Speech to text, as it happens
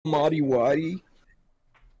Marty Waddy.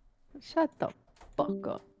 Shut the fuck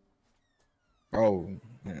up. Bro,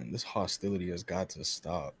 man, this hostility has got to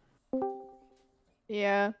stop.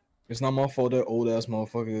 Yeah. It's not my fault that old ass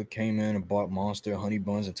motherfucker came in and bought Monster, Honey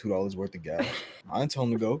Buns, and $2 worth of gas. I didn't tell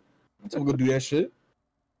him to go. I told him to go do that shit.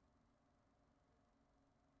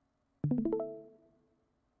 Then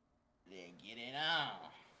get it on.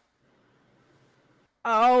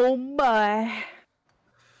 Oh my.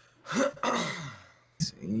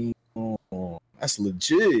 That's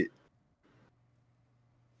legit.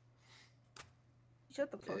 Shut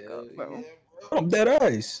the fuck up, bro. Yeah, I'm dead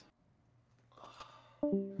eyes.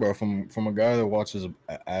 Bro, from a guy that watches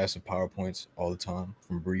ass of PowerPoints all the time,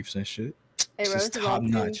 from briefs and shit. Hey, bro, This is top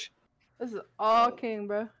notch. This is all king,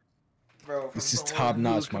 bro. Bro, This is top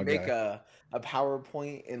notch, my make guy. a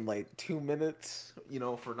PowerPoint in like 2 minutes, you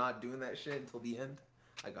know, for not doing that shit until the end.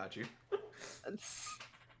 I got you.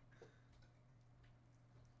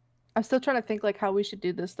 I'm still trying to think like how we should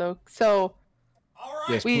do this though. So, all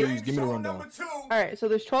right, yes, please give me the rundown. All right, so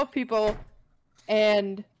there's 12 people,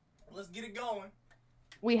 and let's get it going.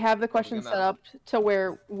 we have the question set up to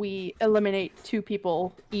where we eliminate 2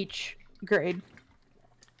 people each grade.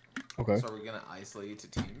 Okay. So we're gonna isolate to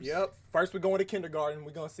teams. Yep. First, we're going to kindergarten.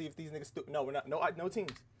 We're gonna see if these niggas. No, we're not. No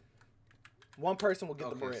teams. One person will get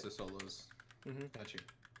the bread. So solos. Got you.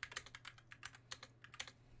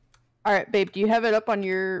 All right, babe, do you have it up on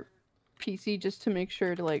your PC just to make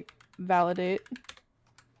sure to like validate?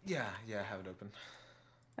 Yeah, I have it open.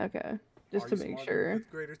 Okay, just Are to you make smarter than sure. 5th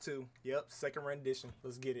grader too. Yep. Second rendition.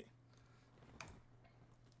 Let's get it.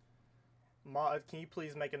 Mod, can you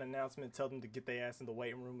please make an announcement? Tell them to get their ass in the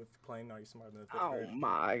waiting room if you're playing. Are you smarter than 5th Oh grader?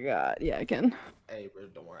 my god, yeah, I can. Hey, bro,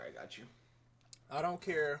 don't worry, I got you. I don't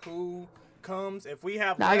care who comes. If we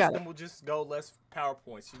have Nah, I less, got then we'll just go less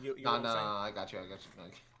PowerPoints. You know what I'm saying? I got you.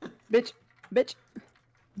 Bitch, bitch.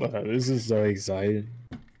 Wow, this is so exciting.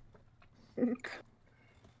 Yes,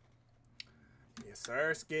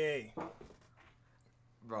 sir, Ski.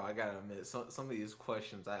 Bro, I gotta admit, some of these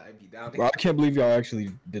questions I'd be down. Bro, I can't believe y'all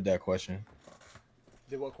actually did that question.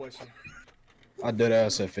 Did what question? I dead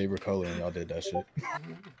ass said favorite color and y'all did that shit.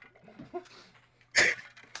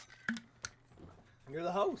 You're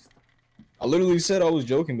the host. I literally said I was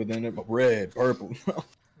joking, but then it red, purple.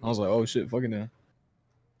 I was like, oh shit, fucking that.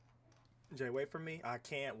 Jay, wait for me. I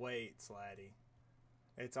can't wait, Slatty.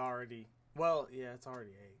 It's already. Well, yeah, it's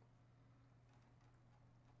already 8.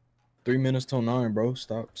 3 minutes till 9, bro.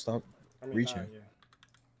 Stop I mean, reaching. yeah.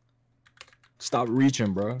 Stop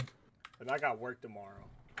reaching, bro. And I got work tomorrow.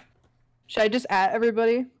 Should I just add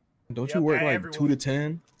everybody? Don't Yep, you work add like everyone. 2 to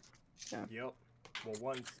 10? Yeah. Yep. Well,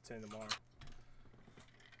 1 to 10 tomorrow.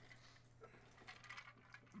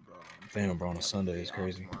 Bro, Damn, bro, on a Sunday is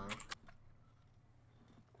crazy.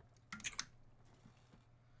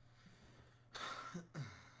 I'm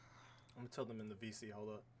gonna tell them in the VC. Hold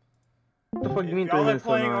up. What the fuck you mean If y'all 3 are minutes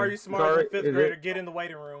till playing 9? Are You Smarter Sorry, than 5th is grader, it? get in the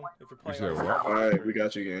waiting room. If you're playing You Are You said Smarter what? than 5th Alright, we grader.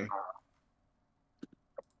 got you, gang.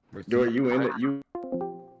 Yo, you in it? You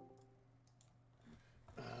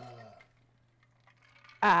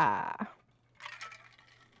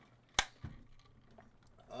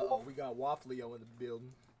Uh-oh, we got Waffleo in the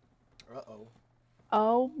building. Uh-oh.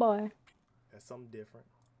 Oh boy. That's something different.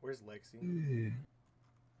 Where's Lexi?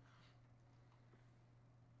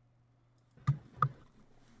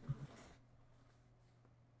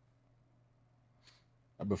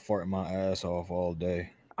 I've been farting my ass off all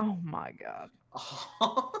day. Oh my god.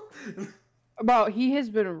 Bro, he has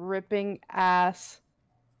been ripping ass.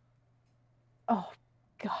 Oh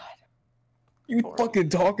god. You Horrible. fucking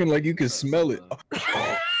talking like you can smell it.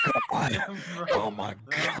 Oh god. Oh my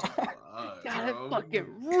god. God, it fucking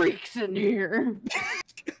reeks in here.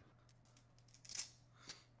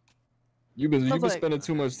 You've been Smells like- spending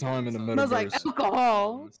too much time in the Smells like metaverse.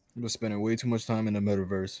 alcohol. You've been spending way too much time in the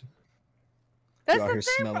metaverse. That's out the here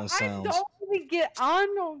thing, smelling bro. I sounds. don't even get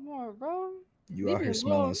on no more, bro. You Leave out me here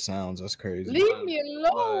smelling alone. sounds. That's crazy. Leave me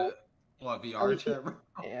alone. What VR chat, bro?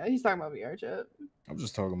 Yeah, he's talking about VR chat. I'm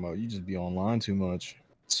just talking about you just be online too much,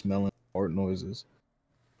 smelling fart noises.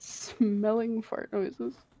 Smelling fart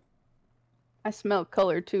noises. I smell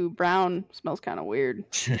color too. Brown smells kind of weird.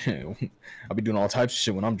 I be doing all types of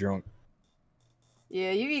shit when I'm drunk.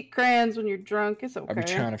 Yeah, you eat crayons when you're drunk. It's okay. I be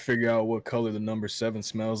trying to figure out what color the number 7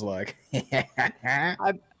 smells like.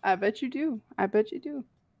 I bet you do. I bet you do.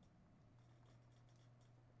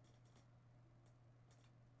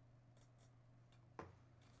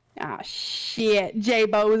 Ah, shit.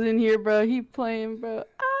 J-Bo's in here, bro. He playing, bro.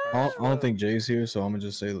 I don't think Jay's here, so I'm gonna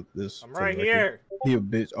just say this. I'm for the right record. here. He a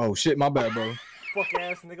bitch. Oh shit, my bad, bro. Fuck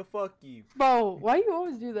ass nigga, fuck you. Bro, why you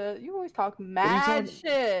always do that? You always talk mad talking-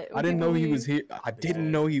 shit. I didn't know he was here. I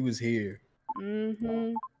didn't know he was here.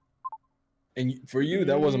 Mm-hmm. And for you,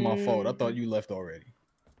 that wasn't my fault. I thought you left already.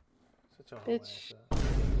 Such a whole Bitch. ass up.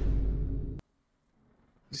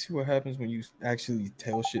 You see what happens when you actually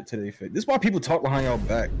tell shit to their face. This is why people talk behind y'all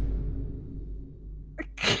back.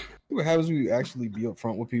 See what happens when you actually be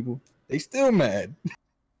upfront with people? They still mad.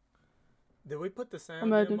 Did we put the sound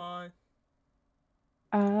Imagine. in mine?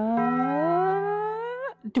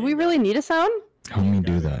 Do we really need a sound? How do we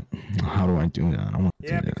do that? How do I do that? I don't want to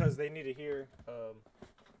Yeah, do that. because they need to hear.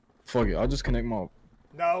 Fuck it, I'll just connect my.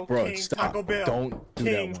 No, Bro, King, stop. Taco Bell. Don't do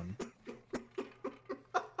King. that one.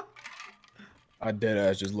 I dead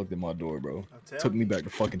ass just looked at my door, bro. Took me back to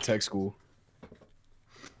fucking tech school.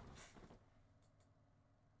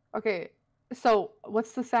 Okay, so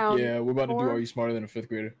what's the sound? Yeah, we're about to do for? Are You Smarter Than a Fifth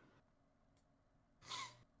Grader?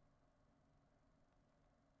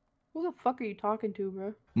 Who the fuck are you talking to,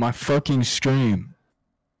 bro? My fucking stream.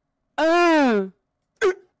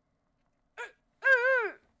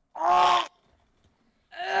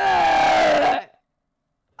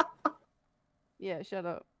 Yeah, shut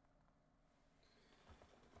up.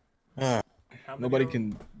 How many Nobody of-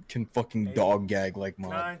 can fucking 8, dog gag like mine.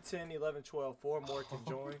 9, 10, 11, 12. 4 more can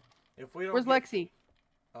join. If we don't Where's get- Lexi?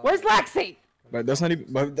 Where's Lexi? But that's not even.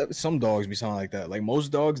 But some dogs be sounding like that. Like most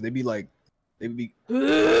dogs, they be like, they be. Nah.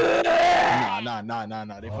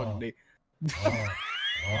 They fucking they.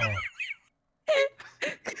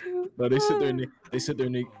 No, they sit there and they sit there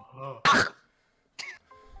and they.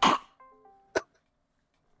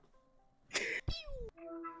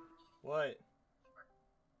 What?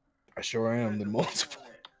 I sure am the multiple.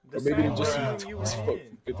 The Or maybe same just room you were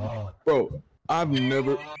in. Bro, I've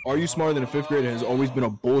never. Are You Smarter Than a Fifth Grader has always been a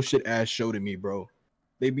bullshit ass show to me, bro.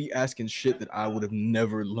 They be asking shit that I would have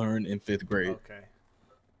never learned in 5th grade. Okay.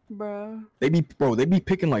 Bro. They be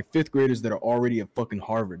picking like 5th graders that are already at fucking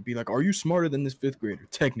Harvard. Be like, are you smarter than this 5th grader?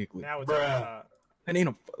 Technically, Now it's on top. that ain't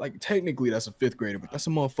a like technically that's a 5th grader, but that's a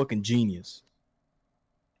motherfucking genius.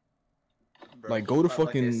 Bro, Like go to but like I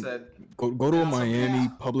fucking said, go to a That's a Miami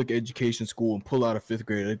fact. public education school and pull out a 5th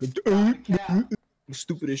grader. Like,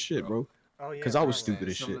 stupid as shit, bro. Oh yeah. 'Cause I was right, stupid right.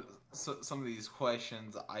 as shit. Some of these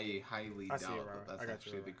questions, I highly I doubt see it, Robert. that I that's got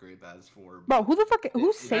actually you, the grade that is for. Bro, who the fuck?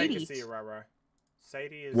 Who's Yeah, Yeah, you can Sadie? see it, right.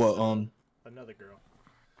 Sadie is Well, another girl.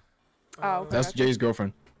 Oh, okay. that's Jay's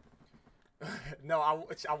girlfriend. No,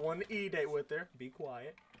 I want an E-date with her. Be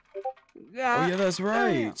quiet. Oh yeah, that's yeah.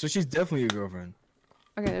 right. So she's definitely your girlfriend.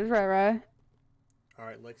 Okay, there's right. All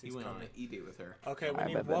right, Lexi's He went on coming. an E-date with her. Okay, we Alright,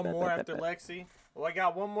 need bet, one bet, more bet, after bet. Lexi. Well, I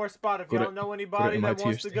got one more spot. If Go to- y'all know anybody that MIT or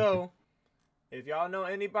wants to Stanford. go, if y'all know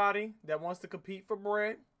anybody that wants to compete for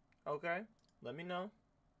bread, okay, let me know.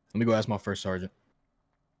 Let me go ask my first sergeant.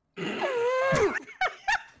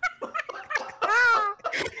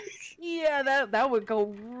 Yeah, that would go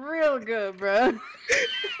real good, bro.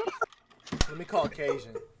 Let me call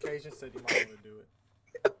Cajun. Cajun said he might want to do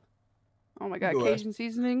it. Oh my god, Go ask- Cajun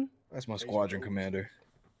seasoning. That's my squadron commander.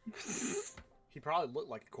 He probably looked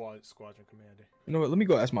like a squadron commander. You know what? Let me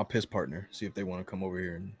go ask my piss partner. See if they want to come over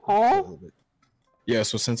here and. Huh? a little bit. Yeah.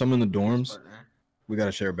 So since I'm in the dorms, Partner. we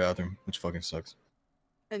gotta share a bathroom, which fucking sucks.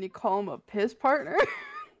 And you call him a piss partner?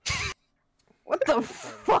 What the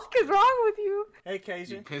fuck is wrong with you? Hey, You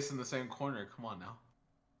Cajun. piss in the same corner. Come on now.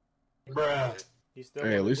 You still Hey,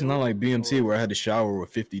 at wanna least it's do not it? like BMT Or- where I had to shower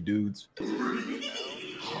with 50 dudes.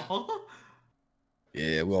 Huh?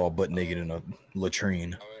 Yeah, we're all butt naked in a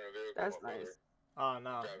latrine. That's nice. Oh,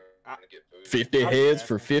 no. 50 I'm heads bad.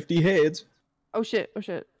 for 50 heads. Oh shit, oh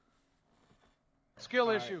shit. Skill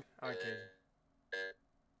All right, issue. all right, Cajun.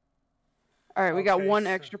 Alright, we got Okay, one so-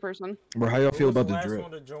 extra person. Bro, how y'all Who feel was about the the last drip?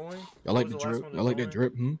 one to join? Y'all like Who the was last drip? one to Y'all like that join?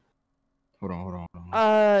 drip? Hold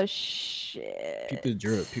on. Shit. Peep the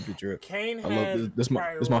drip. Peep the drip. Kane I love had this. This my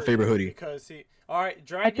priority favorite hoodie. because he. All right, I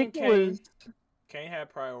Dragon think it Kane. was. Kane had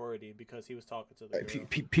priority because he was talking to the Hey,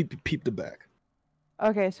 girl. peep the back.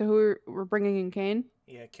 Okay, so we're bringing in Kane?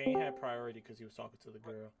 Yeah, Kane had priority because he was talking to the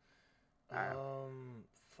girl.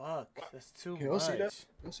 Fuck, that's too Okay, I'll much. see that.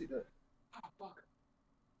 Y'all see that?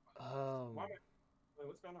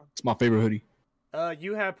 What's going on? It's my favorite hoodie.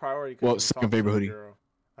 You had priority. 'cause Well, you was second talking to favorite the hoodie. girl.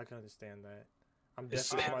 I can understand that. I'm It's,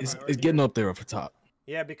 definitely. it's getting up there off the top.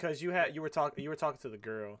 Yeah, because you were talking to the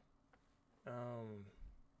girl.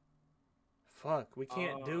 Fuck, we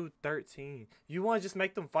can't do 13. You want to just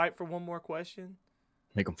make them fight for one more question?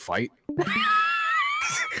 Make them fight.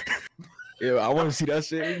 Yeah, I want to see that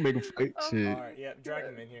shit. We can make them fight. Shit. All right, yeah, drag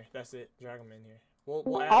him in here. That's it. Drag him in here.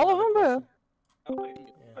 We'll add All of another them, bro. question. Oh, wait,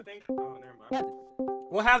 Yeah. I think. Oh, never mind.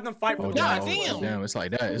 We'll have them fight for Oh, the damn. last question. Damn, it's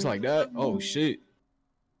like that. It's like that. Oh, shit.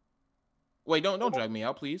 Wait, don't drag me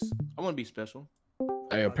out, please. I want to be special.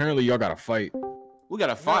 Hey, apparently y'all gotta fight. We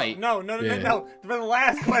gotta fight. No. For the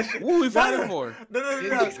last question. What are we fighting for? No.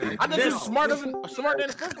 I know this is smarter than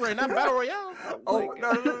the fifth grade, not battle royale. Oh,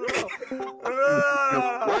 no.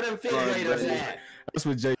 Where them fifth graders at? That's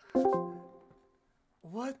what Jay.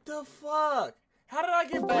 What the fuck? How did I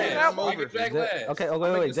get banned? I'm over. Okay,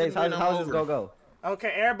 wait. Jace, how's this gonna go?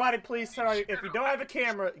 Okay, everybody, please turn on. If you don't have a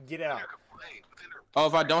camera, get out. Oh,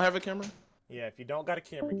 if I don't have a camera? Yeah, if you don't got a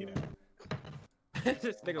camera, get out.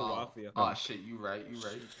 This nigga Waffle. Oh shit, you right.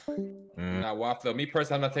 Nah, Waffle. Me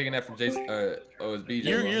personally, I'm not taking that from Jason. It's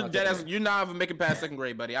BJ. You're not even making past second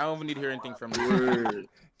grade, buddy. I don't even need to hear anything from you.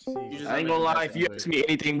 I ain't gonna lie, if you ask me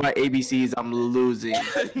anything by ABCs, I'm losing.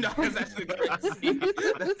 No, it's actually crazy.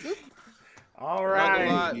 All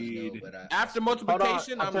right. After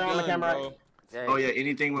multiplication, I'm done, bro. Oh yeah,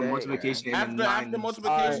 anything with multiplication and After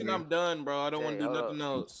multiplication, I'm done, bro. I don't want to do nothing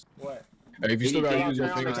else. What? Hey, if you still gotta use your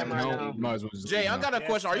fingers to count, you might as well just. Jay, I got a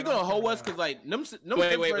question. Are you gonna hoe us? Cause like, wait. So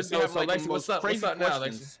Lexi, what's up? What's up now,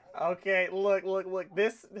 Lexi? Okay, look.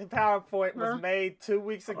 This PowerPoint was made 2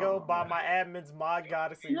 weeks ago by my admins, Mod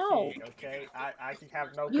Goddess and King. Okay, I can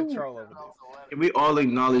have no control over this. Can we all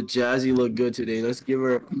acknowledge Jazzy look good today? Let's give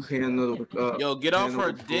her a hand of Yo, get off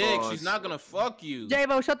her dick. She's not gonna fuck you.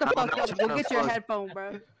 J-Bo, shut the fuck up. Go get your headphone,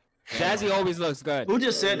 bro. Jazzy always looks good. Who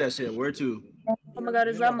just said that shit? Where to? Oh my god,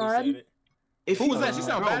 is that Mod? Who was that? She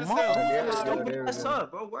sound bad as hell. What's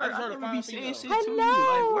up, bro? I heard him be saying shit to know.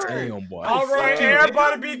 you. Like, Damn, boy. All right,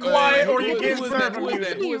 everybody be quiet or you get served. Who is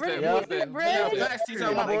that? You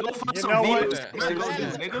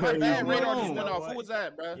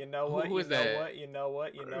know what? Who is that? You know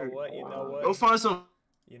what? Go find some.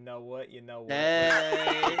 You know what?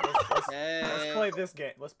 Hey.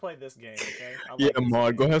 Let's play this game. Okay? Yeah,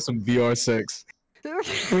 Maud, go have some VR sex.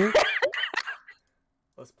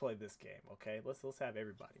 Let's play this game, okay? Let's have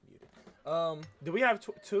everybody muted. Do we have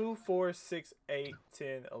 2, 4, 6, 8,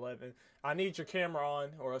 10, 11? I need your camera on,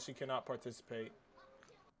 or else you cannot participate.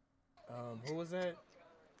 Who was that?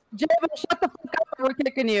 J-Bo, shut the fuck up. We're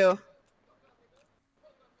kicking you.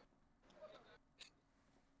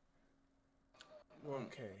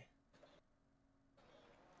 Okay.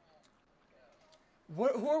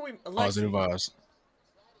 Who are we? Alexi? Positive vibes.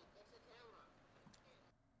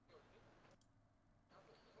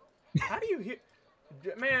 How do you hear?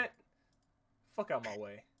 Man, fuck out my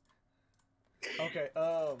way. Okay,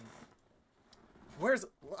 where's?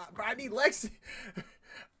 I need Lexi.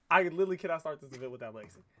 I literally cannot start this event without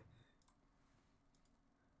Lexi.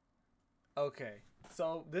 Okay,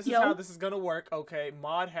 so this is how this is gonna work. Okay,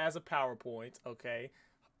 Mod has a PowerPoint. Okay,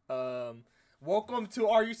 welcome to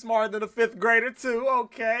Are You Smarter Than a Fifth Grader 2?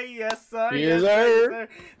 Okay, yes sir. Yes, sir.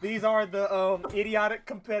 These are the idiotic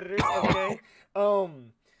competitors. Okay,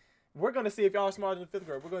 we're gonna see if y'all are smarter than fifth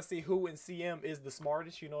grade. We're gonna see who in CM is the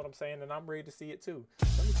smartest. You know what I'm saying? And I'm ready to see it too.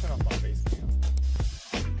 Let me turn off my face cam.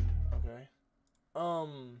 Okay.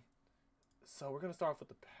 So we're gonna start off with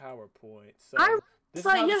the PowerPoint. So I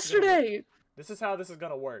saw it yesterday. This is how this is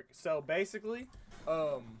gonna work. So basically,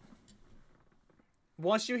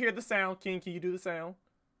 once you hear the sound, King, can you do the sound?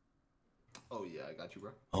 Oh yeah, I got you,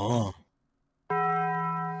 bro. Oh.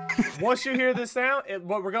 Once you hear the sound,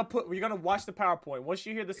 what we're gonna watch the PowerPoint. Once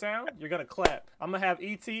you hear the sound, you're gonna clap. I'm gonna have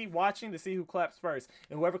ET watching to see who claps first,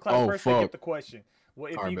 and whoever claps first, they get the question.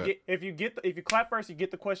 Well, if you clap first, you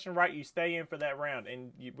get the question right, you stay in for that round,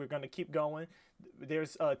 and we're gonna keep going.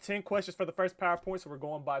 There's 10 questions for the first PowerPoint, so we're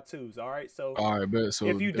going by twos. All right, so bet. So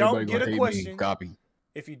if you don't get a question, copy.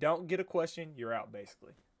 If you don't get a question, you're out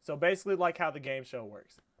basically. So basically, like how the game show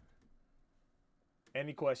works.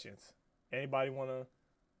 Any questions? Anybody wanna?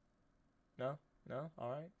 No. All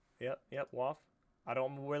right. Yep. Waff. I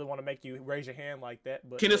don't really want to make you raise your hand like that,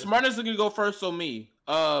 but can the smartest nigga go first? So me.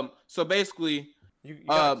 So basically, you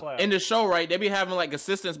clap. in the show, right? They be having like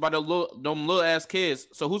assistants by them little ass kids.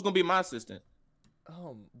 So who's gonna be my assistant?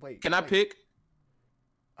 Wait. Can I pick?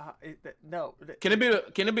 No. Can it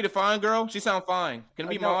be the fine girl? She sound fine. Can it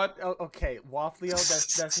be Maud? Okay,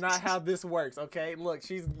 Waffleo. That's not how this works. Okay, look,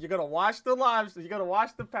 you're gonna watch the live. You're gonna watch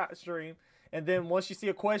the stream, and then once you see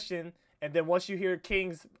a question, and then once you hear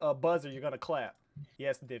King's buzzer, you're gonna clap.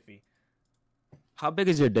 Yes, Diffie. How big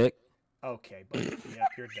is your dick? Okay, buddy.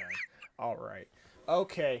 Yep, you're done. All right.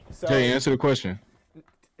 Okay, so Jay, answer the question.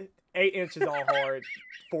 8 inches on hard,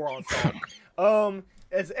 4 on soft. Are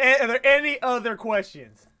there any other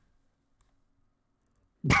questions?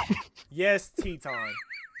 Yes, Teton.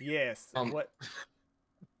 Yes. What?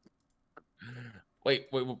 Wait.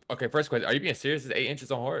 Okay, first question. Are you being serious? Is 8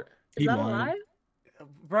 inches on hard? Is that a lie?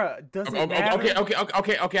 Bruh, does it matter?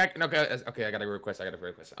 Okay. I got a real question.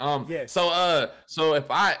 Yes. So if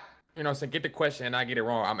I, get the question and I get it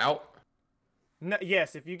wrong, I'm out. No,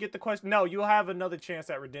 yes, if you get the question, no, you'll have another chance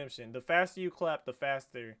at redemption. The faster you clap, the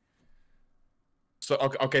faster. So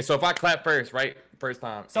okay. So if I clap first, right, first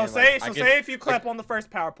time. So say if you clap on the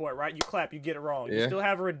first PowerPoint, right? You clap, you get it wrong. You still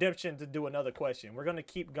have a redemption to do another question. We're gonna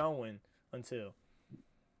keep going until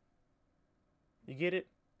you get it.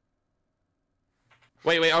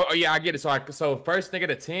 Wait. Oh yeah, I get it. So first nigga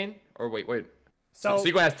to 10, or wait. So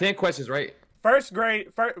you gonna ask 10 questions, right? First grade,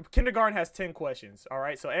 kindergarten has 10 questions. All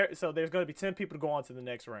right, so there's gonna be 10 people to go on to the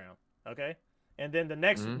next round. Okay, and then the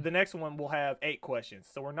next one will have 8 questions.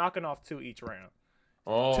 So we're knocking off 2 each round.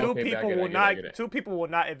 Oh, Two people will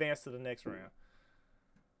not advance to the next round.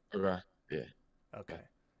 Okay. Yeah. Okay.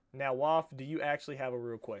 Now, Waf, do you actually have a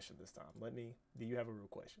real question this time? Do you have a real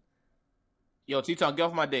question? Yo, T-Talk, get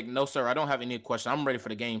off my dick. No, sir, I don't have any question. I'm ready for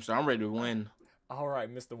the game, sir. I'm ready to win. All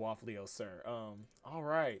right, Mr. Waffleo, sir. All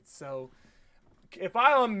right. So, if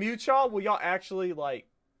I unmute y'all, will y'all actually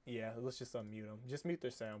yeah, let's just unmute them. Just mute their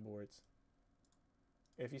soundboards.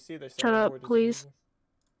 If you see their soundboard, shut up, please.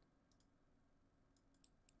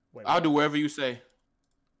 Wait, I'll do whatever you say.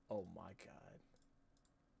 Oh my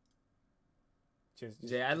god.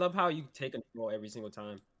 Jay, I love how you take control every single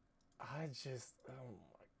time. Oh my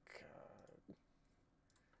god.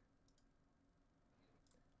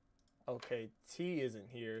 Okay, T isn't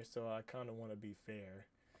here, so I kind of want to be fair.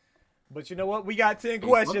 But you know what? We got 10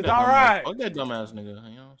 questions. All right. Fuck that dumbass nigga. You know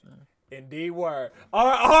what I'm saying? Indeed, word.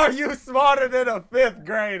 Are you smarter than a 5th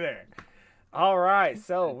grader? All right,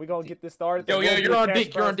 so we're gonna get this started. Yo, you're on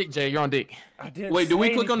dick. You're on dick, Jay. You're on dick. Wait, do we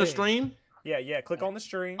click on the stream? Yeah. Click on the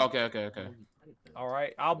stream. Okay. All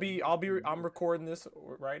right, I'm recording this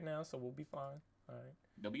right now, so we'll be fine. All right.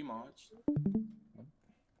 There'll be mods.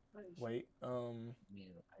 Wait. Yeah,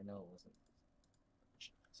 I know it wasn't.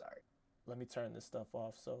 Sorry. Let me turn this stuff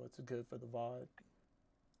off so it's good for the VOD.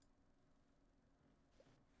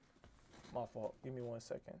 My fault. Give me 1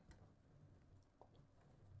 second.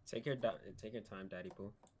 Take your time, Daddy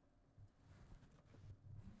Pooh.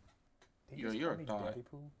 You're a dog. Daddy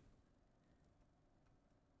Pooh?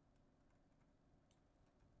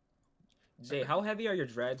 Jay, how heavy are your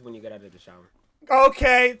dreads when you get out of the shower?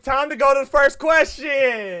 Okay, time to go to the first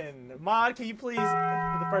question. Mod, can you please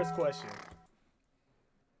the first question?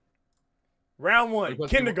 Round 1,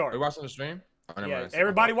 kindergarten. Are you watching the stream? Oh, yeah,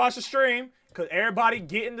 everybody watch the stream. Because everybody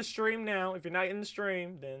get in the stream now. If you're not in the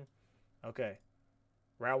stream, then... Okay.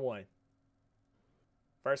 Round 1.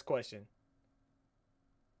 First question.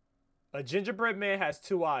 A gingerbread man has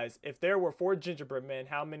 2 eyes. If there were 4 gingerbread men,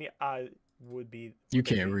 how many eyes would be... You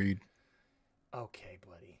can't read. Okay,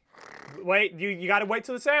 buddy. Wait, you gotta wait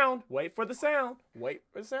till the sound. Wait for the sound. Wait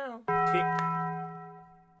for the sound.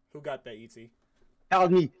 Who got that, E.T.? That was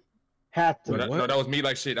me. Had to. No, that was me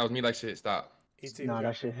like shit. Stop. E.T. Nah,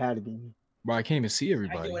 that shit had to be me. Bro, I can't even see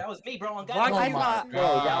everybody. That was me, bro. That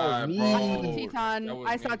was me. Teton.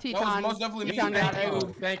 I saw Teton. That was most definitely me.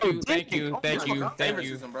 Thank you.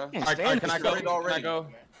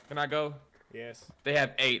 Can I go? Yes. They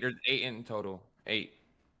have 8. There's 8 in total. 8.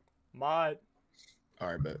 Mod. All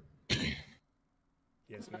right, bet.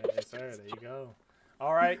 Yes, man. Yes, sir. There you go.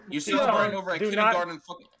 All right. You see us running over at kindergarten.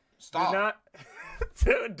 Fucking stop.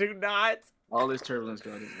 Do not. All this turbulence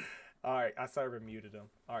going on. All right, I server muted him.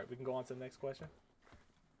 All right, we can go on to the next question.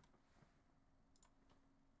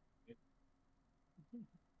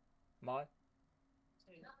 Mod?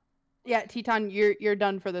 Yeah, Teton, you're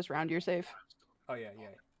done for this round. You're safe. Oh yeah.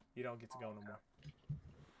 You don't get to go no more.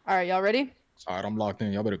 All right, y'all ready? All right, I'm locked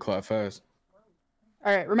in. Y'all better clap fast.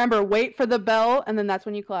 All right, remember, wait for the bell, and then that's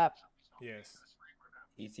when you clap. Yes.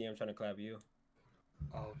 E.T., I'm trying to clap you.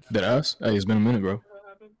 Oh. Did I ask? Hey, it's been a minute, bro.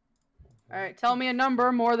 All right, tell me a number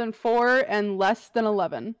more than 4 and less than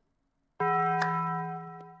 11.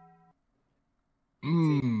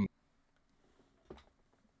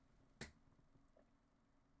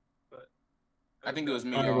 I think it was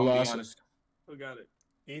me. I'll be honest. Who got it?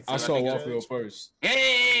 I saw Waffle first.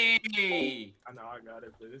 Hey! I know I got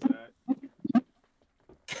it, but it's not.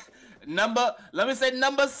 Let me say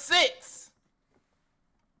number 6.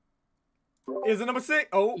 Is it number 6?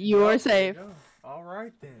 Oh, you're safe. All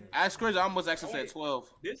right then. Ask Chris. I almost actually said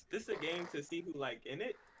 12. This is a game to see who in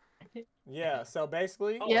it. Yeah. So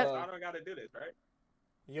basically, I don't gotta do this, right?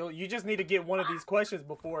 You just need to get one of these questions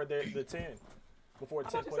before the 10. Before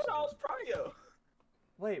 10 questions. I was Prio.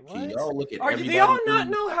 Wait, what? Y'all look at everybody. Do y'all not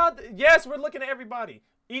know how? Yes, we're looking at everybody.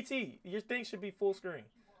 E.T., your thing should be full screen.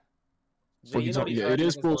 Yeah, it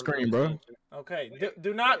is full screen, bro. Okay.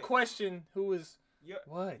 Do not question who is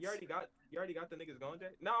what. You already got You already got the niggas going, Jay?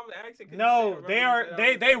 No, I'm asking. No,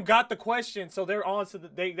 they got the question, so they're on to the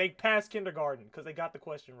they passed kindergarten because they got the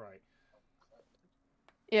question right.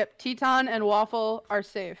 Yep, Teton and Waffle are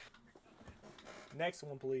safe. Next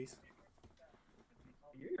one, please.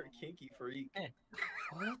 You're a kinky freak.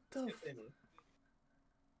 What the?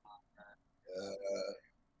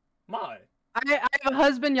 My. I have a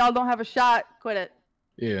husband. Y'all don't have a shot. Quit it.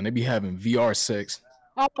 Yeah, and they be having VR sex.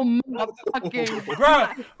 Oh my fucking bro,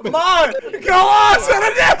 Mod, go on to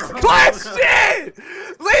the next question.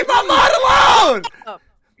 Leave my Mod alone.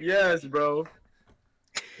 Yes, bro.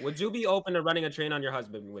 Would you be open to running a train on your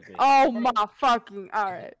husband with me? Oh my fucking.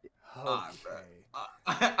 All right. What's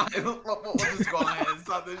this going on?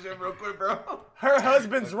 Stop this shit real quick, bro. Her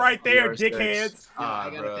husband's right there, dickheads.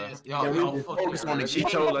 Bro. Y'all focus on the cheat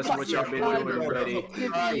code. That's what y'all been doing already.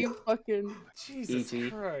 You fucking. Jesus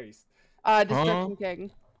Christ. Destruction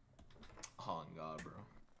King. Oh God, bro.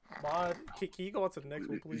 Mod, can you go on to the next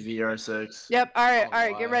one, please? VR6. Yep. All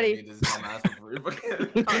right. Get ready.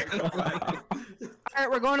 All right,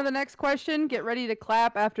 we're going to the next question. Get ready to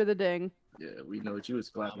clap after the ding. Yeah, we know what you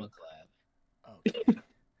was clapping. Okay.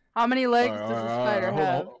 How many legs does a spider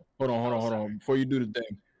have? Hold on. Before you do the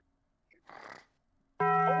thing.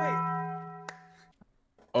 I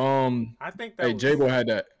think that. Hey, Jago had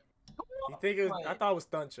that. You think it was? I thought it was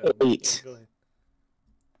stunt show. 8. Go ahead.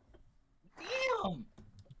 Damn.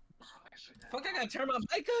 Fuck! I gotta turn my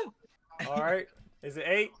mic up. All right. Is it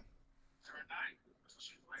 8?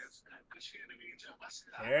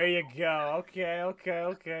 There you go.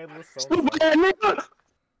 Okay. Listen.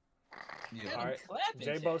 Yeah. All right.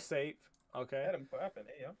 J-Bo safe. Okay.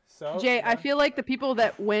 So Jay, I feel like the people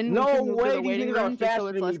that win No can move to way, the waiting these niggas room are just so faster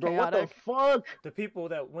it's than less me, bro. What the chaotic. fuck? the people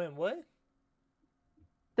that win what?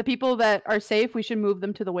 The people that are safe, we should move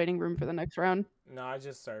them to the waiting room for the next round. No, I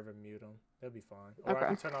just serve and mute them. They'll be fine. Or I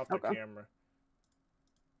can turn off the camera.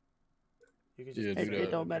 You can just It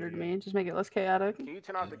don't matter to me. Just make it less chaotic. Can you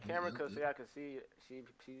turn off the camera so I can see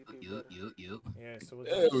people? Yeah, so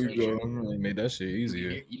There we go. Really made that shit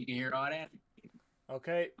easier. You can hear all that.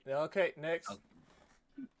 Okay, next. All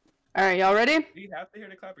right, y'all ready? Do you have to hear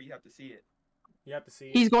the clap or you have to see it? You have to see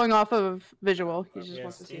it. He's going off of visual. He just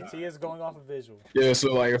wants to see it. He is going off of visual. Yeah,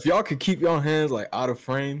 so like if y'all could keep y'all hands like out of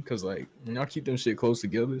frame, cause like when y'all keep them shit close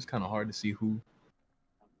together, it's kind of hard to see who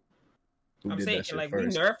I'm did saying, that shit like,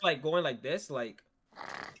 first. we nerf like going like this, like.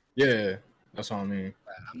 Yeah, that's what I mean.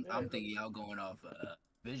 I'm thinking y'all going off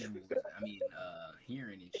visuals. I mean,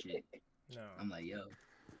 hearing and shit. No. I'm like, yo.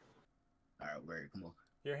 All right, word, come on.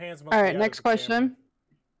 Your hands must All be right, out next of the question. camera.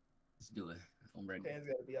 Let's do it. I'm ready. Hands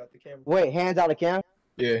gotta be out the camera. Wait, hands out of cam?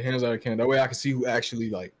 Yeah, hands out of can. That way I can see who actually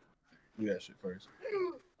like do that shit first.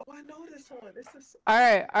 Oh, I know this one. This is. All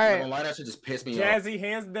right. Why that shit just pissed me off. Jazzy,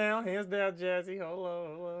 hands down, Jazzy. Hold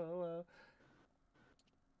on.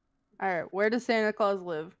 All right, where does Santa Claus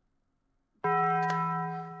live?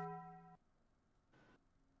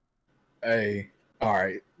 Hey, all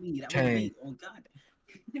right. Kane. Oh God,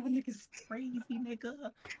 that nigga's crazy,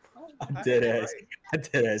 nigga. I dead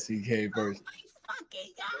ass. He came first.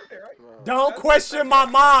 Don't question my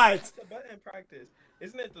mind. It's the button practice,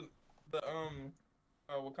 isn't it? The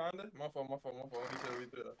Wakanda. My fault. He said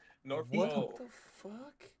the North Pole. What the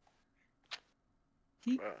fuck?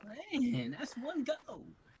 Keep playing. That's one go.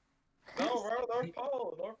 No, bro, North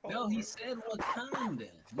Pole. No, he said Wakanda.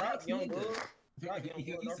 Black nigga.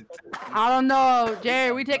 I don't know. Jay,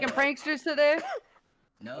 are we taking pranksters today?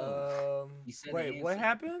 No. He said wait, what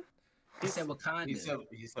happened? He said Wakanda. He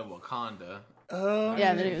said Wakanda.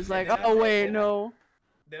 Yeah, then he was like, oh wait, no.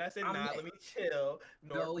 Then I said, nah, let me chill.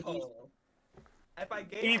 North Pole. If I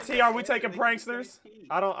gave E.T., are we taking pranksters?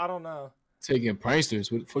 I don't know. Taking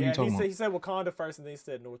pranksters? What the fuck you talking about? He said Wakanda first and then he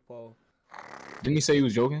said North Pole. Didn't he say he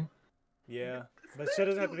was joking? Yeah, but shit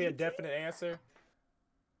doesn't have to be a definite answer.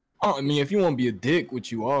 Oh, I mean, if you want to be a dick,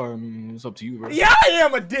 which you are, I mean, it's up to you, bro. Yeah, I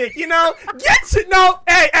am a dick, you know?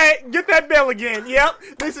 Hey, get that bell again. Yep,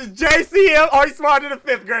 this is JCM. Oh, he's smarter than the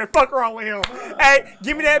 5th grade. Fuck wrong with him. Hey,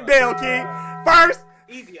 give me that bell, King. First.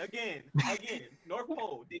 Easy, again. North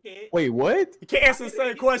Pole, dickhead. Wait, what? You can't answer the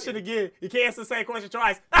same question again. You can't answer the same question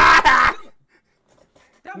twice.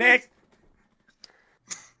 Next.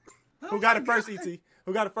 Who got it first, E.T.?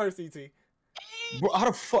 Bro, how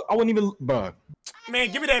the fuck? I wouldn't even, bro.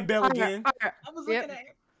 Man, give me that bell again. I was looking at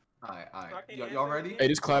it. Alright. Y'all ready? Hey,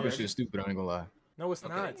 this clapping shit is stupid. I ain't gonna lie. No, it's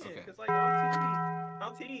not. Okay. Cause like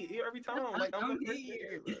on TV every time. Like I'm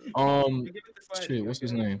here. Shit. What's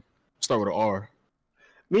his name? Start with an R.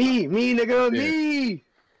 Me, nigga, me.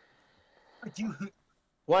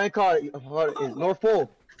 Why call it is North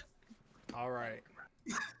Pole? All right.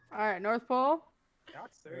 All right, North Pole.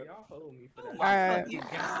 Y'all hold me for that. Oh my fucking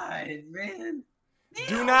god, man.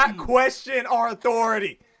 Do not question our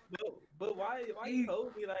authority. But why you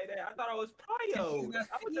hold me like that? I thought I was prio. I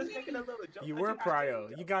was just making a little joke. You were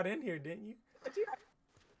prio. You got in here, didn't you? A G.I.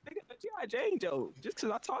 Jane joke. Just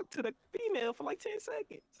because I talked to the female for like 10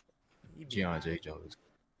 seconds. G.I. Jane joke is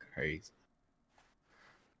crazy.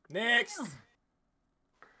 Next.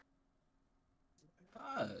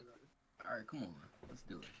 All right, come on. Let's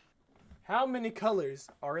do it. How many colors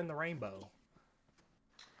are in the rainbow?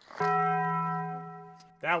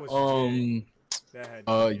 That was J. That had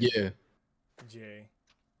yeah. J.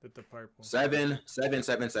 The purple. 7.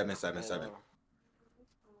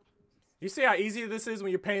 You see how easy this is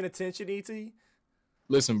when you're paying attention, ET?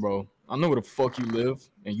 Listen, bro. I know where the fuck you live,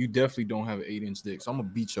 and you definitely don't have an 8-inch dick, so I'm gonna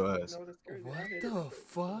beat your ass. What the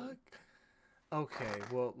fuck? Okay,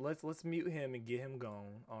 well let's mute him and get him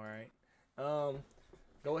gone. All right. Go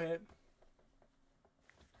ahead.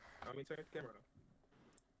 Let me turn the camera on.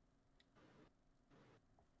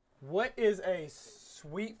 What is a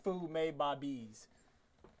sweet food made by bees?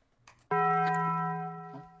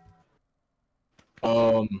 I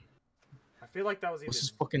feel like that was either. What's his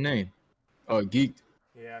fucking name? Geeked.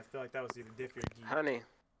 Yeah, I feel like that was either Diffie or Geek. Honey. It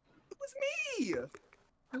was me.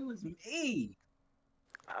 It was me.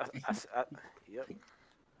 Yep.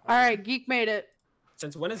 All right, Geek made it.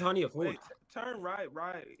 Since when is honey a food? Wait, turn right.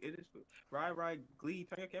 It is right. Glee.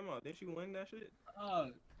 Turn your camera on. Didn't you win that shit?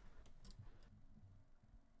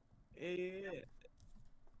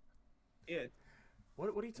 Yeah. What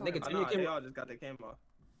are you talking about? I know, they all just got their camera off.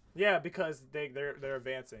 Yeah, because they're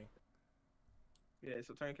advancing. Yeah,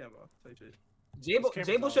 so turn camera off.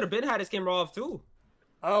 Jabo should have been had his camera off too.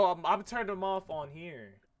 Oh, I'm turned him off on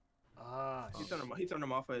here. He turned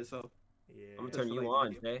them off for himself. Yeah. I'm gonna turn you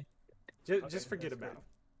on, Jay. Just forget about him.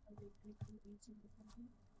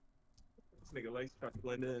 This nigga likes trying to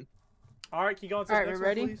blend in. All right, can you go on to the next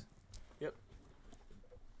ready? one, please? Yep.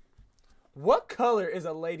 What color is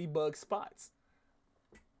a ladybug spots?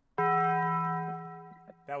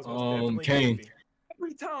 That was most definitely Kane. Davey.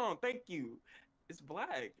 Every time, thank you. It's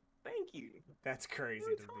black. Thank you. That's crazy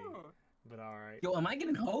to me. But all right. Yo, am I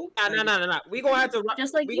getting hold? No. We gonna have to.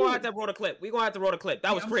 Just like we you. gonna have to roll the clip.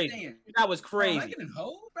 That was crazy. That was crazy. Am I getting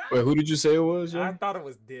hold, bro? Wait, who did you say it was? I thought it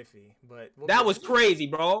was Diffie, but that was crazy,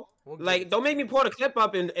 bro. We'll don't make me pull the clip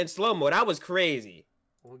up in slow mo. That was crazy.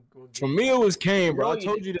 For me, it was Kane, bro. I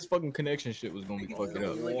told you this fucking connection shit was gonna be fucking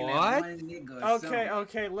up. What?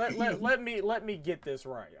 Okay. Let me get this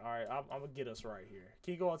right. All right, I'm gonna get us right here.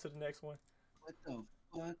 Can you go on to the next one? What the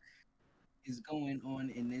fuck is going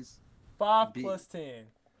on in this? 5 plus 10.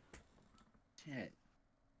 Chat.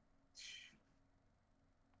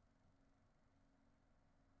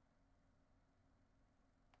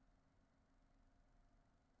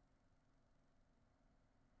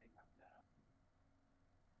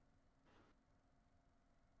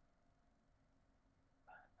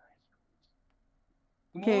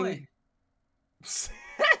 Come on.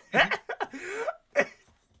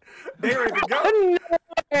 They ready to go.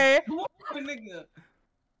 Come on, nigga.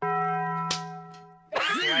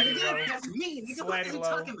 That's me, nigga. What are you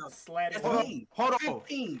talking about? That's me. Hold on.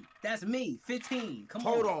 15. That's me. 15. Come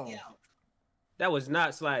Hold on. on. Yeah. That was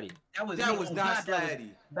not Slatty. That was not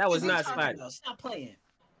Slatty. That was not What are you talking Slatty. about? Stop playing.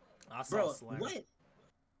 I saw Bro, Slatty. what?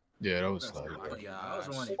 Yeah, that was Slatty. Oh, yeah, I was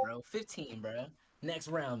on it, bro. 15, bro. Next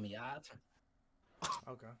round, me.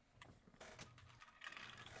 Okay.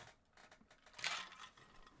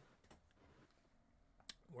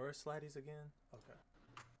 Where's Slatty's again? Okay.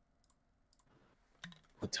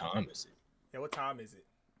 What time is it? Yeah, what time is it?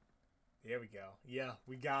 There we go. Yeah,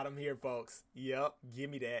 we got him here, folks. Yep,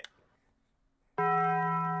 give me that.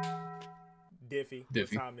 Diffie.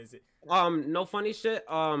 What time is it? No funny shit.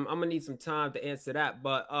 I'm gonna need some time to answer that,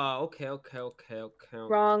 but okay.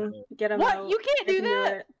 Wrong. Get him What? out. You can't do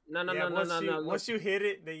that. No. Once you hit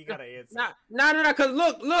it, then you gotta answer. No. Cause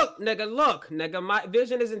look, nigga. My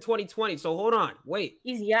vision is in 2020. So hold on, wait.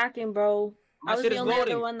 He's yakking, bro. I was the only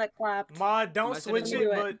other one that clapped. Ma, don't switch it,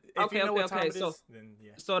 but if you know what time it is, then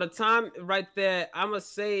yeah. So the time right there, I'ma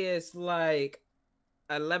say it's like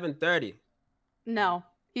 11:30. No,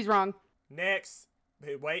 he's wrong. Next.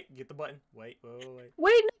 Hey, wait, get the button. Wait.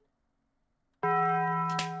 Wait.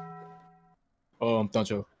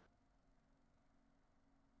 Tancho.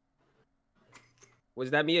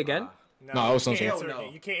 Was that me again? No, I was Tancho. No.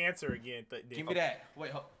 You can't answer again. Give me that.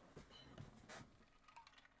 Wait, hold.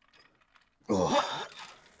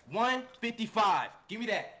 155. Give me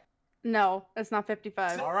that. No, it's not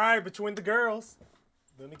 55. All right, between the girls.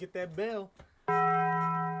 Let me get that bell.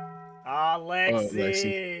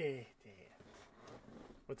 Lexi. Damn.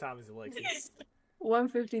 What time is it, Lexi?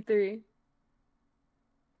 153.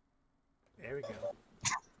 There we go.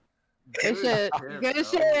 Good shit. Good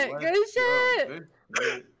shit. Good shit.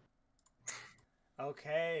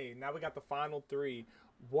 Okay, now we got the final 3.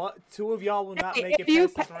 What? 2 of y'all will not make it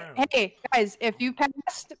past this round. Hey, guys, if you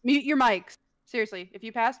passed, mute your mics. Seriously, if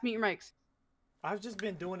you passed, mute your mics. I've just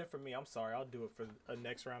been doing it for me. I'm sorry. I'll do it for the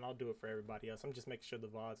next round. I'll do it for everybody else. I'm just making sure the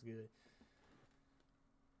VOD's good.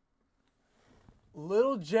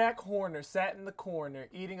 Little Jack Horner sat in the corner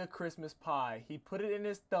eating a Christmas pie. He put it in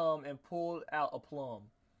his thumb and pulled out a plum.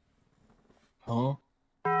 Huh?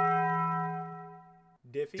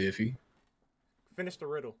 Diffie? Finish the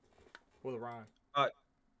riddle with a rhyme.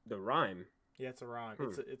 The rhyme? Yeah, it's a rhyme.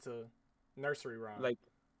 It's a nursery rhyme. Like,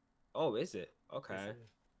 oh, is it? Okay.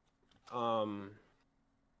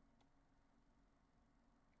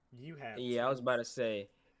 You have. Yeah, I was about to say.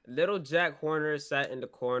 Little Jack Horner sat in the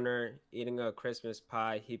corner eating a Christmas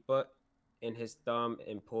pie. He put in his thumb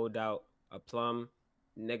and pulled out a plum.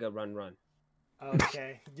 Nigga, run, run.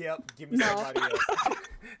 Okay. Yep. Give me somebody else.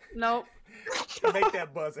 Nope. Make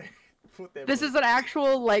that buzzer. Put that. This is an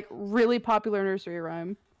actual, like, really popular nursery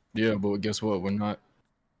rhyme. Yeah, but guess what? We're not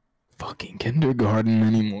fucking kindergarten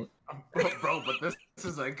anymore. Bro, but this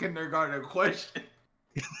is a kindergarten question.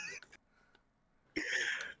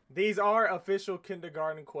 These are official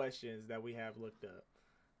kindergarten questions that we have looked up.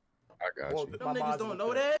 I got you. Them niggas don't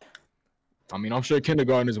know that. I mean, I'm sure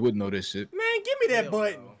kindergartners would know this shit. Man, give me that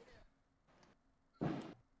button.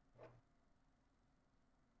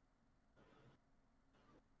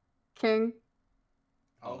 King.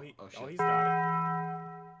 He's got it.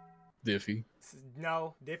 Diffie.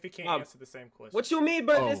 No, Diffie can't answer the same question. What you mean?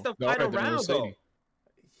 But it's the final round, though.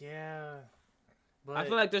 Yeah. But I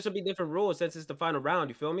feel like there should be different rules since it's the final round.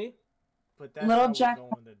 You feel me? But that's Little how Jack we're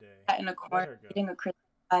going today. sat in a corner eating a Christmas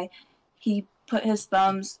pie. He put his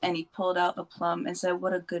thumbs and he pulled out a plum and said,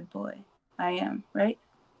 "What a good boy I am." Right?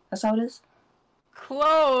 That's how it is.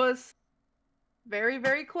 Close. Very,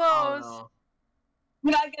 very close.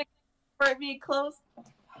 You're not gonna for me close.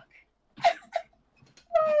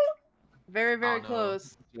 Very, very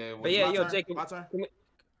close. Yeah, but yeah, yo, Jake. We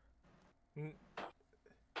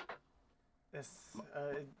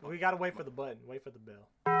gotta wait for the button. Wait for the bell.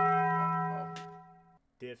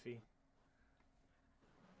 Diffie.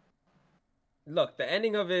 Look, the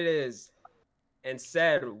ending of it is, and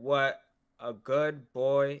said, "What a good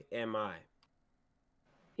boy am I."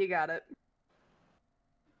 He got it.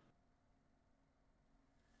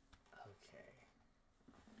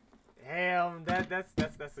 Damn, that's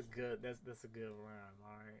a good round.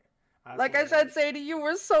 All right. Like I said, Sadie, you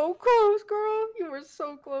were so close, girl. You were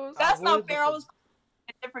so close. That's not fair. I was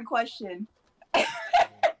a different question. Damn.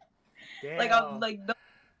 Like I'm like no,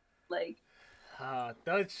 like.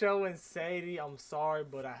 Thuncho and Sadie, I'm sorry,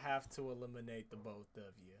 but I have to eliminate the both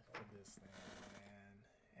of you for this thing,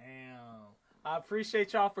 man. Damn. I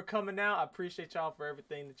appreciate y'all for coming out. I appreciate y'all for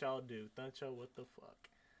everything that y'all do. Thuncho, what the fuck?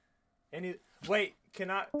 Wait,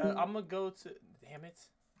 can I? I'm gonna go to. Damn it.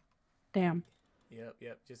 Damn. Yep.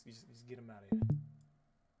 Just get him out of here.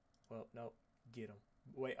 Well, no, get him.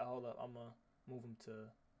 Wait, hold up. I'm gonna move him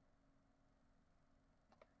to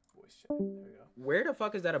voice chat. There we go. Where the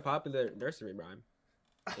fuck is that a popular nursery rhyme?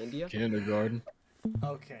 India? Kindergarten.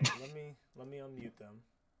 Okay, let me unmute them.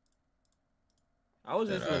 I was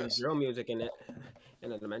listening to drill music in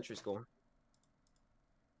elementary school.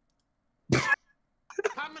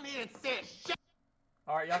 How many of this shit?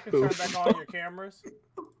 All right, y'all can turn back on your cameras.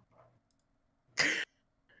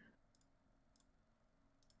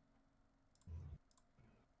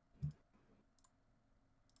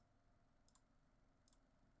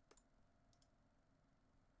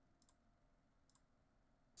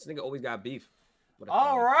 This nigga always got beef.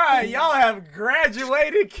 All right, y'all have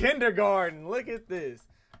graduated kindergarten. Look at this.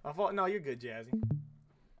 I thought, no, you're good, Jazzy.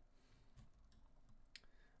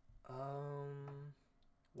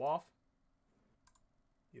 Woff?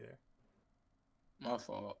 You there? My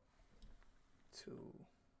fault. 2.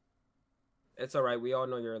 It's all right. We all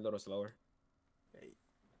know you're a little slower.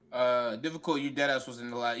 Difficult. You deadass was in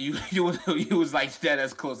the line. You was like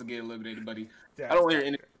deadass close to getting eliminated, buddy. I don't hear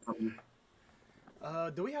anything from you.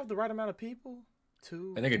 Do we have the right amount of people?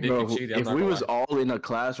 2. I think if we was all in a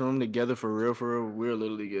classroom together for real, we'll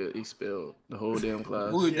literally get expelled. The whole damn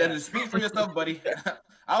class. Ooh, speak for yourself, buddy.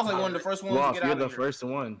 I was like one of the first ones to get out of here. You're the first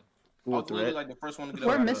one. I was literally like the first one to get out.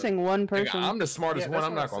 We're missing one person. I'm the smartest one.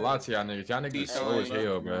 I'm not gonna lie to y'all niggas. Y'all niggas slow as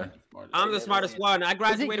hell, bro. I'm the smartest one. I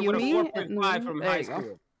graduated with a 4.5 from high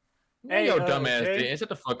school. Hey, yo, dumbass didn't. Shut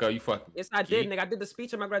the fuck up, you fucking. Yes, I did, nigga. I did the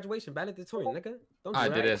speech at my graduation, valedictorian, nigga. Don't do I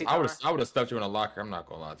that. did this. I would have stuffed you in a locker. I'm not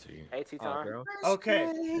gonna lie to you. Hey, T-Time.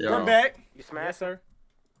 Okay, Yo. we're back. You smash, yes, sir.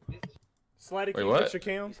 Slidey, Wait, what? Your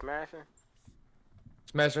cam? You smashing?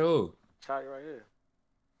 Smash who? Charlie right here.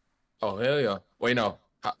 Oh hell yeah. Wait, no.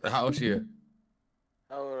 How old she is?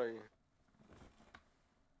 How old are you?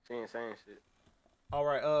 She ain't saying shit. All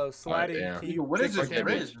right, Slidey. Right, what is this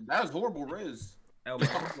Riz? That was horrible, Riz. Hey,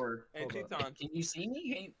 T-Time. Can you see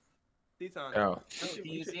me? T-Time. Yeah.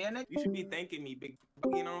 You should be thanking me, big.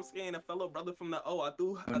 You know what I'm saying? A fellow brother from the O. I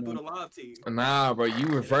threw the lob to you. Nah, bro, you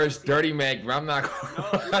reverse dirty Mac, bro. I'm not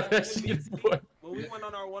gonna When we went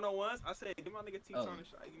on our 101s, I said, give my nigga T-Time a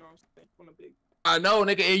shot. You know what I'm saying? From the big. I know,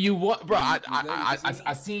 nigga, and you what, bro?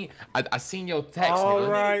 I seen your text. All nigga.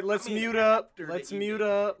 right, let's mute up. Let's mute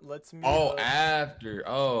up. Let's mute up. Oh, after.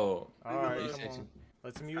 Oh. All right, come on.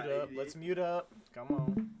 Let's mute up. Let's mute up. Come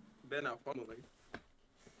on. Better not fumbling.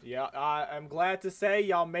 Yeah, I'm glad to say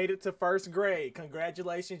y'all made it to first grade.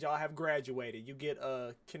 Congratulations, y'all have graduated. You get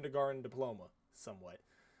a kindergarten diploma, somewhat.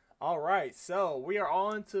 All right, so we are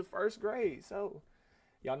on to first grade. So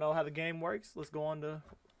y'all know how the game works. Let's go on to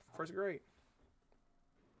first grade.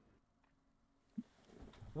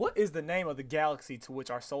 What is the name of the galaxy to which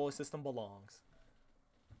our solar system belongs?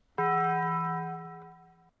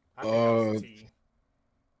 What'd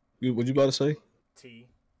you about to say? T.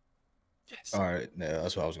 Yes. All right, yeah,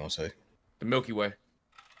 that's what I was gonna say. The Milky Way.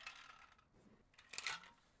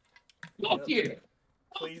 Fuck you.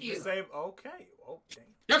 Please disable. Okay. Oh, dang.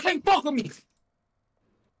 Y'all can't fuck with me.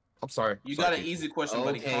 I'm sorry. You got an easy question,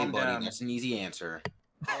 buddy. Okay, Calm buddy. down. That's an easy answer.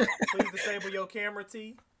 Please disable your camera,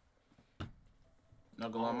 T.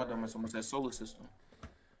 Not gonna lie, my dumbass almost said solar system.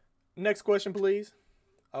 Next question, please.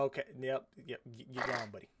 Okay. Yep. Get going,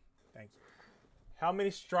 buddy. Thank you. How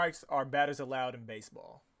many strikes are batters allowed in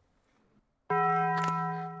baseball?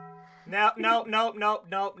 No.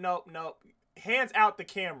 Hands out the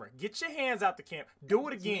camera. Get your hands out the camera. Do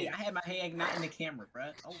it again. I had my hand not in the camera, bro.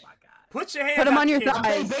 Oh my god. Put your hands. Put them out on the your camera.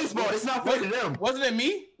 thighs. Baseball. It's not fair to them. Wasn't it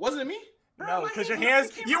me? No, because your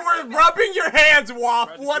hands. You were rubbing your hands,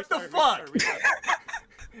 Waff. What the fuck?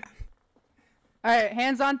 All right,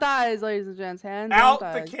 hands on thighs, ladies and gents. Hands out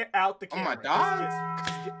on thighs. Out the Oh camera. my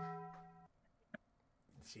god.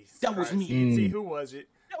 Jesus That was Christ. me. E.T., who was it?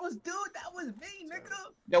 That was That was me, nigga.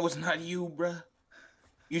 That was not you, bruh.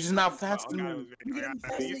 You're just not fast enough.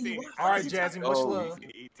 All right, Jazzy, much love.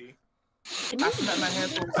 I snapped my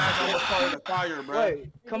hands so fast I almost started a fire, bro. Wait,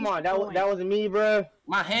 come on, that wasn't me, bro.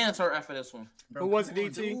 My hands hurt after this one. Who was it,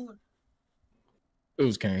 E.T.? It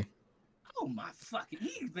was Kane. Oh my fucking!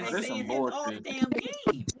 He's been This saying some this all the bullshit. damn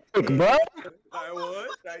game. Look, bro. I was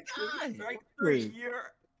like, God. 3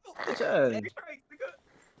 year.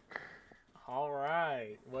 All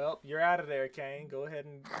right. Well, you're out of there, Kane. Go ahead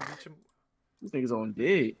and get your. This nigga's on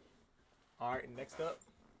dick. All right. Next up.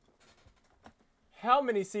 How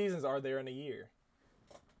many seasons are there in a year?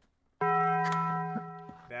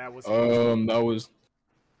 That was. That was.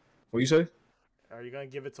 What you say? Are you gonna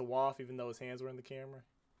give it to Waff even though his hands were in the camera?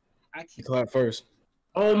 He clapped first.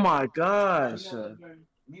 Oh my gosh.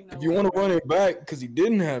 If you want to run it back, because he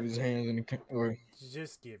didn't have his hands in the camera.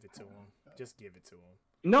 Just give it to him. Just give it to him.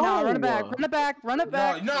 No, run it back. Run it back. Run it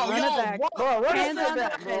back. No, run it back. Bro, Hands on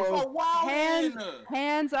thighs.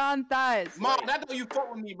 Hands on thighs. Mom, that's how you fuck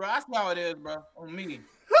with me, bro. I see how it is, bro. On me.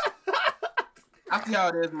 I see how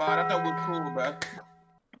it is, Mom. I thought we was cool, bro.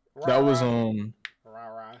 That was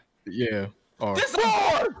Rah. yeah. All right. This is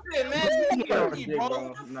man.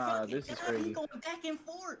 Bro. Nah, this is crazy. He going back and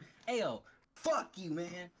forth. Ayo, fuck you,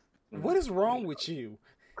 man. What is wrong with you?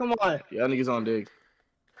 Come on. Y'all niggas on dick.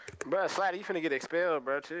 Bro, Slatty, you finna get expelled,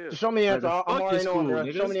 bro. Chill. Show me the answer. I'm Fuck already this knowing, fool, bro.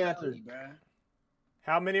 nigga. Show me the answer.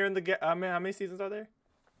 How many are in the? How many seasons are there?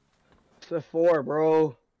 It's 4,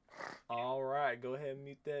 bro. All right, go ahead and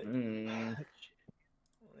mute that. Go ahead.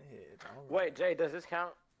 All right. Wait, Jay, does this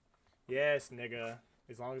count? Yes, nigga.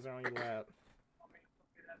 As long as they're on your lap.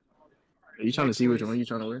 Are you trying to see which one you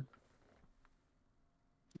trying to win?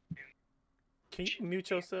 Can you mute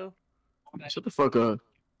yourself? Shut the fuck up.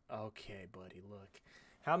 Okay, buddy. Look,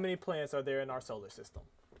 how many planets are there in our solar system?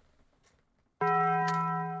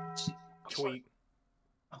 Tweet.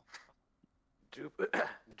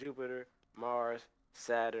 Jupiter, Mars,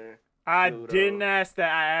 Saturn. I Pluto. didn't ask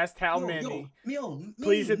that. I asked how many.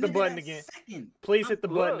 Please hit the button again. Please hit the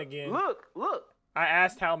button again. Look. I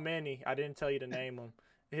asked how many. I didn't tell you to name them.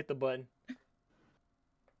 Hit the button.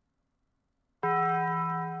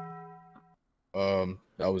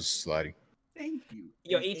 That was sliding. Thank you.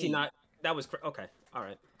 Yo, ET, not that was okay. All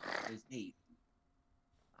right. It's 8.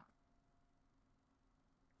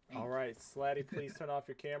 All right, Slatty, please turn off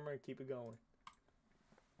your camera and keep it going.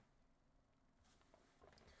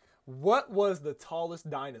 What was the tallest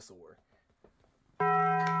dinosaur?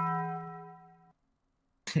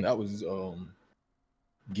 That was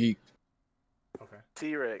Geek. Okay.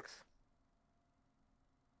 T-Rex.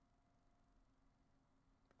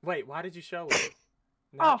 Wait, why did you show it?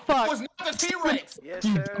 No. Oh fuck! It was not the T-Rex. Yes,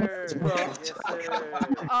 sir.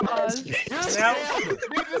 Yes, Now,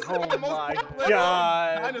 oh my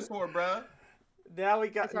god! Dinosaur, bro. Now we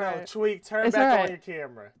got right. Tweak. Turn It's back right. on your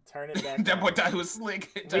camera. Turn it back. That on. boy thought he was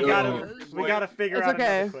slick. We gotta figure It's out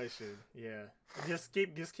okay. another question. Yeah, just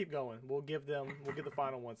keep going. We'll give the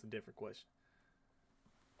final ones a different question.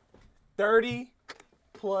 30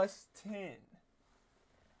 plus 10.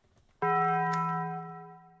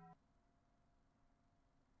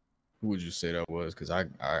 Who would you say that was? Because I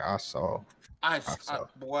saw.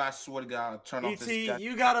 Boy, I swear to God, turn off this. ET,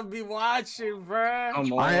 you gotta be watching,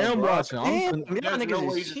 bruh. I am watching. Damn, y'all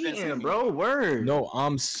niggas is cheating, bro. Word. No,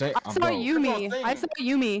 I'm saying. I saw Yumi. I saw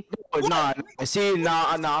Yumi.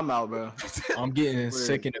 Nah, I'm out, bro. I'm getting a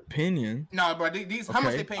second opinion. Nah, bro. These how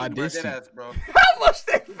much they paying you, bro? Dead ass, bro. How much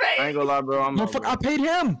they pay? I ain't gonna lie, bro. I'm out, bro. I paid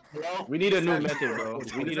him. We need a new method, bro.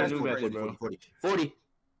 We need a new method, bro. 40.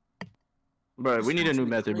 Bro, we need a new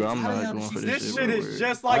method, bro. I'm not going for this shit. This shit is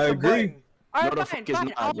just like a button. All No, right, the fine, fuck is fine.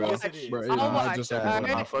 not, I'll bro. watch. Bro, I'll not watch. just All that,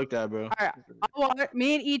 right. Nah, fuck that, bro. All right. I'll watch.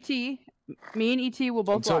 Me and ET will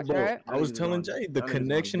both watch. All right. I was telling Jay the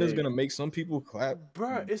connection is gonna make some people clap.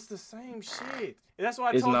 Bruh, it's the same shit. That's why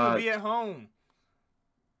I It's told you not. to be at home.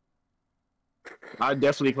 I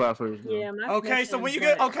definitely clap first, bro. Yeah, my Okay, so when you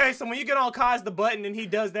get on Kai's the button and he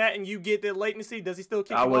does that and you get the latency, does he still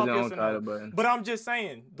kick I him off? wasn't Yes on or Kai no? the button. But I'm just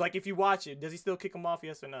saying, like if you watch it, does he still kick him off?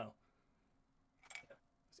 Yes or no?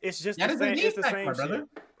 It's just the same. It's the same shit.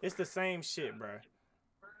 It's the same shit, bro.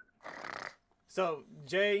 So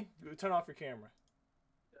Jay, turn off your camera.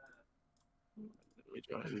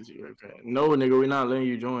 No, nigga, we not letting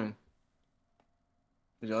you join.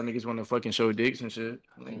 Y'all niggas want to fucking show dicks and shit.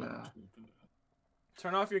 Like, nah.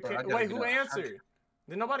 Turn off your Bro, I camera. gotta Wait, get who out. answered?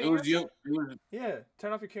 Did nobody It was answer? you. Yeah,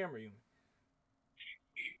 turn off your camera, you.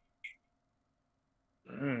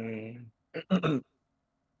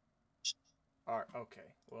 All right, okay.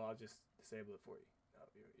 Well, I'll just disable it for you. No,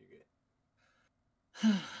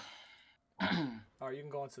 you're good. All right, you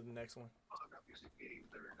can go on to the next one.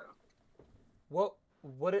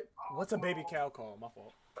 What's a baby cow called? My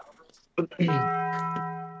fault.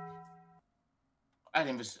 I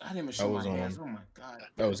didn't even show my hands. Oh my god.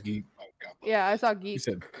 That was Geek. Yeah, I saw Geek. He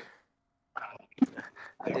said.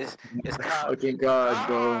 It's fucking God,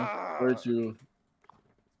 bro. Hurt you.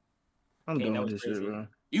 I'm done with this shit, bro.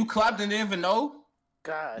 You clapped and didn't even know?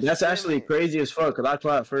 God. That's actually crazy as fuck, because I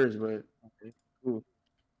clapped first, but. Cool.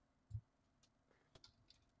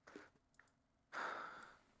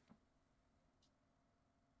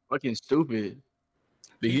 Fucking stupid.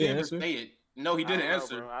 Did he didn't answer? say it. No, he didn't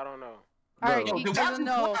answer. I don't know. All right, Bro, Geek then doesn't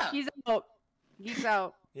why know. you clap? He's out. Geek's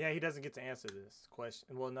out. Yeah, he doesn't get to answer this question.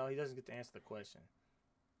 Well, no, he doesn't get to answer the question.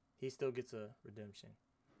 He still gets a redemption.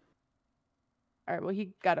 All right, well, he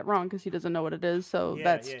got it wrong because he doesn't know what it is. So Yeah,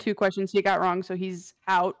 that's yeah. 2 questions he got wrong. So he's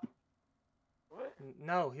out.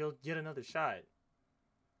 No, he'll get another shot.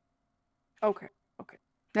 Okay.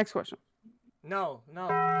 Next question. No.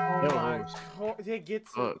 Oh Yo. my god, they get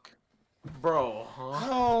to. Fuck. Bro,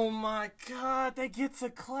 Oh my god, they get to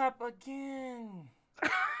clap again.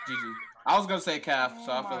 GG. I was gonna say calf,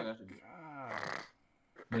 so I feel like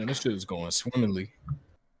Man, this shit is going swimmingly.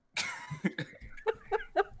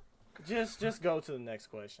 Just go to the next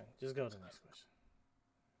question. Just go to the next question.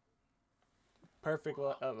 Perfect.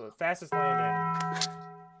 Fastest land animal.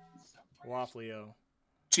 Waffleo.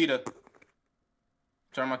 Cheetah.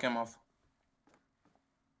 Turn my cam off.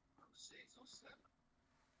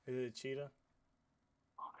 Is it a cheetah?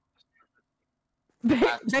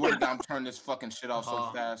 I swear to God, I'm turning this fucking shit off so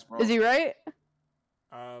fast, bro. Is he right?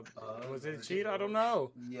 Was it a cheetah? I don't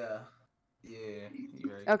know. Yeah. Yeah.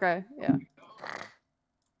 You're right. Okay. Yeah.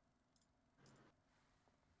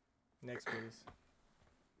 Next, please.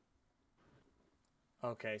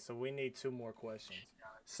 Okay, so we need 2 more questions.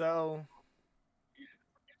 So,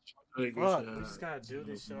 fuck, we just gotta do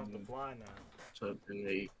this shit off the fly now.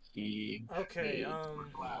 Okay,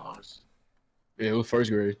 Yeah, it was first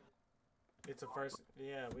grade. it's a first.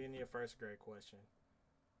 Yeah, we need a first grade question.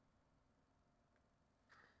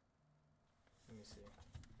 Let me see.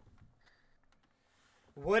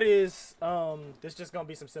 What is this? Just gonna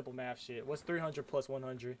be some simple math shit. What's 300 plus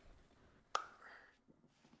 100?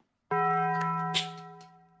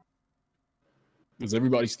 Is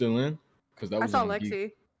everybody still in? Because that I was saw on Lexi.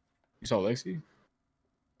 Geek. You saw Lexi?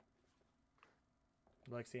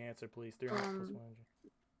 Lexi, answer please. 300 plus 100.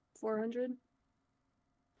 400.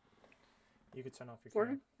 You can turn off your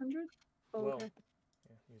 400. Oh, well, okay.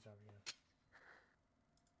 yeah, use over here.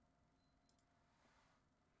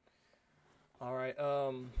 All right.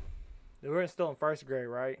 We're still in first grade,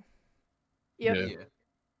 right? Yep. Yeah. Yeah.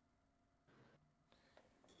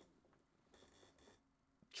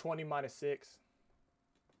 20 minus 6.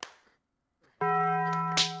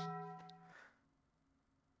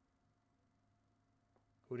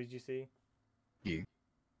 Who did you see? Yeah.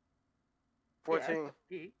 14.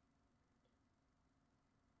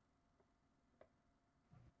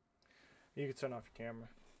 You can turn off your camera.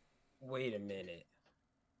 Wait a minute.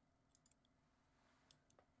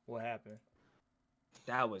 What happened?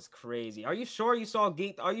 That was crazy. Are you sure you saw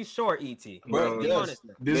Geek? Are you sure, ET? Bro, yes.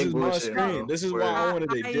 This is my screen. This is why I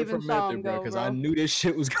wanted a different method, bro, because I knew this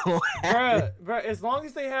shit was going to happen. Bro, as long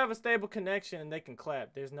as they have a stable connection and they can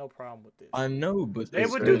clap, there's no problem with this. I know, but they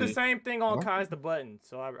would do the same thing on Kai's the Button,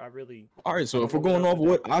 so I really... All right, so if we're going off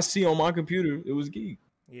what I see on my computer, it was Geek.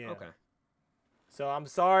 Yeah. Okay. So I'm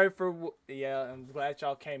sorry for... Yeah, I'm glad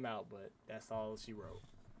y'all came out, but that's all she wrote.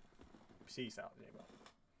 Peace out, J-Bo.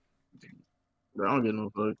 Bro, I don't get no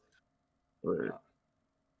fuck.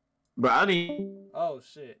 But I didn't. Oh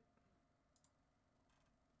shit.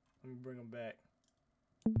 Let me bring him back.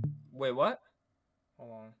 Wait, what?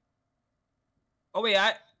 Hold on. Oh wait,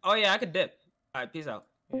 I could dip. All right, peace out.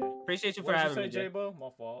 Yeah. Appreciate you for What did having you me, say, Jay. J-Bo?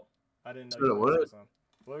 My fault. I didn't know Sure, you were gonna what? say something.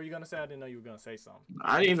 What were you gonna say? I didn't know you were gonna say something.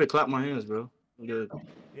 I didn't even clap my hands, bro. I'm good.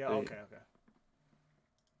 Yeah. Okay.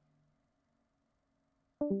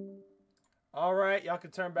 All right, y'all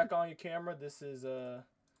can turn back on your camera. This is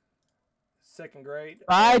second grade.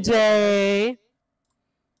 Bye, Jay.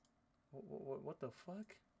 What the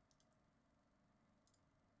fuck?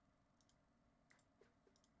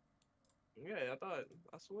 Yeah,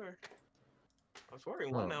 I swear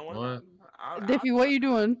he won that one. What? Diffie, what you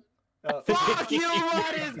doing? Fuck you,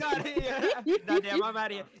 Roddy's got it. Nah, damn, I'm out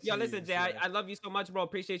of here. Yo, listen, Jay, I love you so much, bro.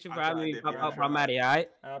 Appreciate you for having me. I'm out of here, all right?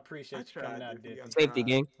 I appreciate you coming out, Diffie. Safety,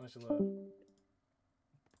 gang. Much love.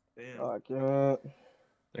 Damn. I can't.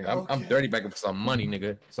 Nigga, I'm dirty back up for some money,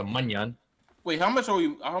 nigga. Some money. Wait, how much are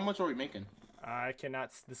we making? I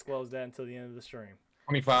cannot disclose that until the end of the stream.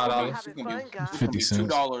 $25. 50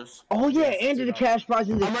 cents. $2. Oh yeah, and the cash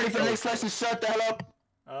prizes. I'm ready for the next lesson. Shut the hell up.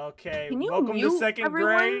 Okay, Can you welcome mute to second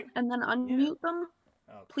everyone grade. and then unmute them,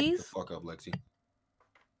 please? Fuck up, Lexi.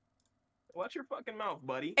 Watch your fucking mouth,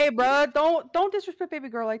 buddy. Hey, bro, don't disrespect baby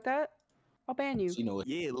girl like that. I'll ban you. You know it.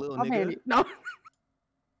 Yeah, little I'll ban nigga. you. No.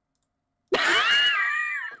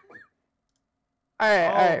 All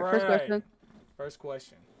right. First question. First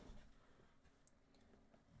question.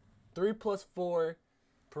 3 plus 4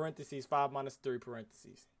 parentheses 5 minus 3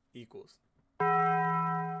 parentheses equals.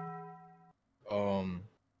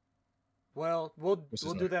 Well, we'll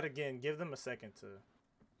do that again. Give them a second to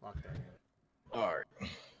lock that in. All right.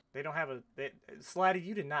 They don't have a Slatty.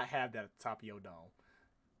 You did not have that at the top of your dome.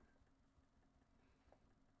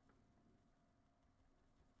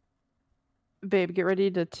 Babe, get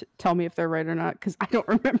ready to tell me if they're right or not, because I don't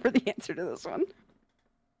remember the answer to this one.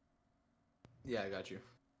 Yeah, I got you.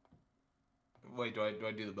 Wait, do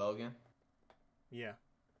I do the bell again? Yeah.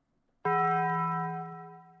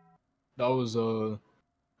 That was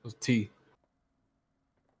T.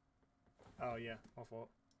 Oh yeah, my fault.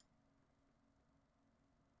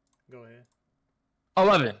 Go ahead.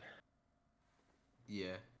 11.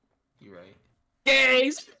 Yeah, you're right.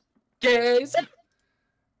 Gays.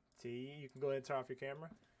 T, you can go ahead and turn off your camera.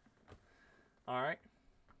 All right.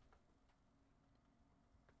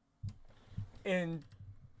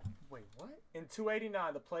 Wait, what? In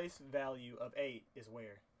 289, the place value of 8 is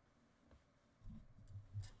where?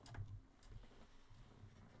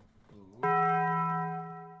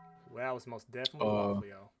 Well, that was most definitely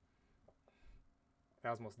Waffleo.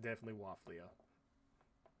 That was most definitely Waffleo.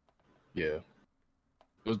 Yeah.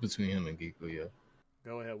 It was between him and Geeko, yeah.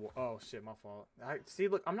 Go ahead. Oh, shit, my fault. See,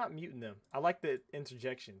 look, I'm not muting them. I like the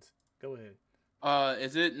interjections. Go ahead.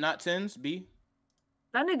 Is it not 10s, B?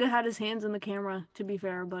 That nigga had his hands in the camera, to be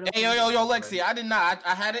fair, but Hey, yo, Lexi, I did not.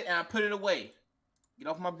 I had it and I put it away. Get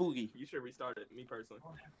off my boogie. You should restart it, me personally.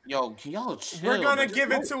 Yo, can y'all chill? We're gonna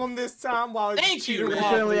give it to him this time while Thank you, man.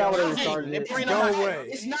 Surely I would have Hey, restarted it. Go away.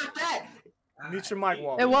 It's not that. Mute your mic,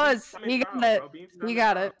 Waffle. It was. He got it. He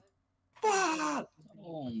got it. Fuck.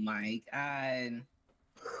 Oh my god.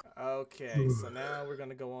 Okay, so now we're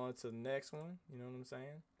gonna go on to the next one. You know what I'm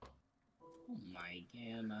saying? Oh my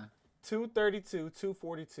god. 232,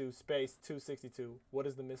 242, space 262. What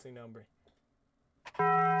is the missing number?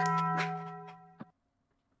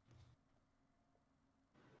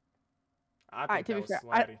 I think that was fair,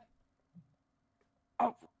 Slatty.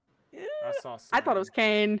 Yeah. I thought it was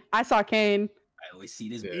Kane. I saw Kane. I always see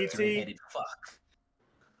this E.T. fuck.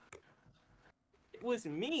 It was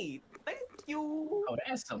me. Thank you. Oh,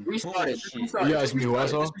 that's some Restart bullshit. You asked me who I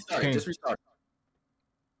saw? Just restart.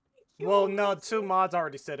 Well, no, 2 mods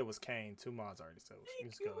already said it was Kane. 2 mods already said it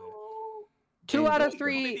was. Just go ahead. 2 out of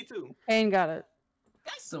 3. Kane got it.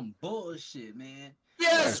 That's some bullshit, man.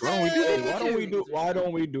 Yes. Why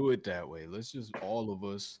don't we do it that way? Let's just all of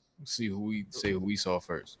us see who we saw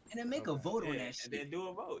first. And then make a vote on that shit. And then do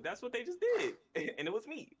a vote. That's what they just did. And it was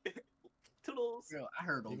me. Toodles. Girl, I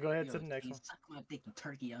heard You go ahead to the next one. Suck my dick, you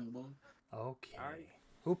turkey, young boy. Okay. All right.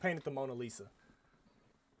 Who painted the Mona Lisa?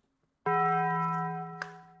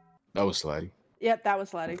 That was Slatty. Yep, that was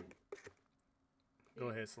Slatty. Go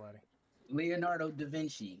ahead, Slatty. Leonardo da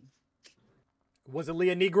Vinci. Was it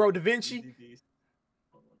Leonardo da Vinci?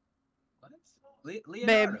 What?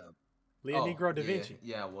 Leonardo. Leonardo da Vinci.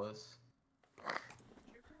 Yeah, it was.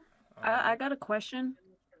 I got a question.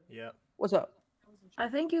 Yep. What's up? I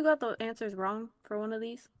think you got the answers wrong for one of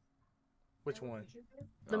these. Which one?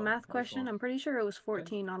 The math question. I'm pretty sure it was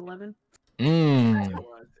 14 on 11.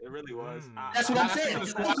 It really was. That's what I'm saying.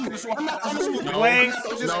 Wait.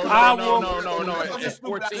 No. It's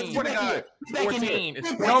 14. 14.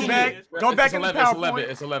 Go back in the PowerPoint.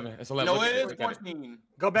 It's 11. No, it is 14.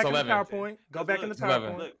 Go back in the PowerPoint. Go back in the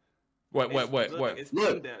PowerPoint. What?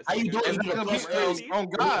 Look, how you doing? Oh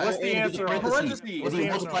God! What's the answer?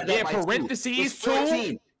 Yeah, parentheses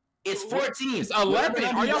 2. It's 14. It's 11.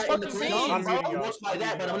 Are y'all fucking saying? Multiply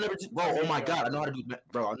that, but I'm never just, bro. Oh my God, I know how to do that,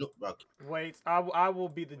 bro. I know, bro. Wait, I will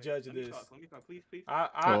be the judge of this. Let me talk, please.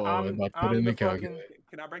 I'm put in the fucking. calculator.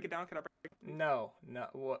 Can I break it down? No.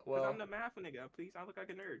 Well, I'm the math nigga. Please, I look like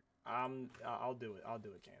a nerd. I'll do it. I'll do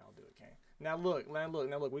it, Kane. Now look.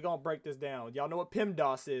 We're gonna break this down. Y'all know what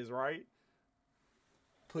PEMDAS is, right?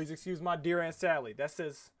 Please excuse my dear Aunt Sally. That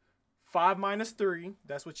says 5 minus 3.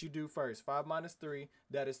 That's what you do first. 5 minus 3.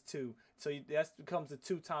 That is 2. So that becomes a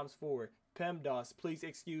 2 times 4. PEMDAS. Please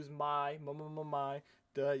excuse my. You're gonna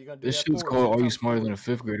do This that shit's 4. called So Are You times Smarter 4. Than a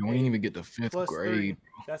 5th grader? We didn't even get the 5th Plus grade. 3.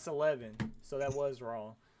 That's 11. So that was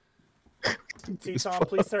wrong. T-Tom,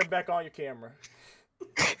 please turn back on your camera.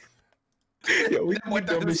 Yo, we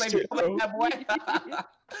dumb as shit, bro. That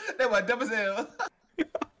boy dumb as hell.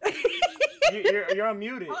 You're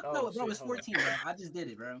unmuted. No, bro, it's 14, bro. I just did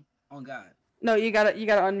it, bro. On God. No, you gotta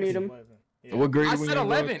unmute him. Yeah. What grade? I said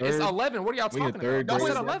 11. It's 11. What are y'all talking about? I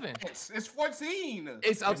said 11. It's 14.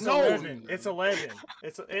 It's 11. It's 11.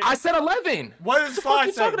 I said 11. What does the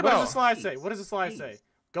slide say? What does the slide say?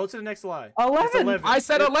 Go to the next slide. 11. I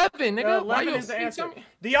said 11, nigga. 11 is the answer.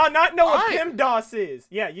 Do y'all not know what PEMDAS is?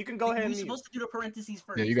 Yeah, you can go ahead and You're supposed to do the parentheses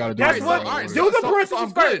first. Yeah, you gotta do That's it. what. Do the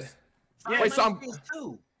parentheses first. Yeah, wait, so I'm.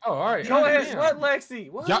 Oh, all right. Go ahead. What, Lexi?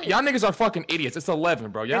 What? Y'all niggas are fucking idiots. It's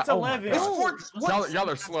 11, bro. It's 11. It's 14. Y'all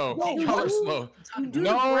are slow. Y'all are slow.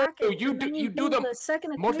 No, you do the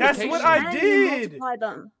second multiplication. That's what I did.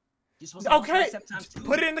 Okay,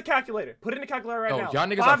 put it in the calculator. Put it in the calculator right now. Y'all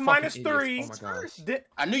niggas 5 are minus fucking 3. idiots. Oh my gosh.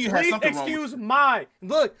 I knew you had something wrong. Excuse my.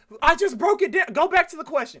 Look, I just broke it down. Go back to the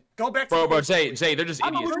question. Go back to the question. Jay, they're just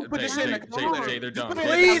idiots. Jay, they're dumb.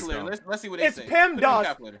 Please. Let's see what they say. It's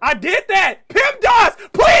PEMDAS. I did that.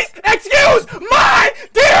 PEMDAS. Please excuse my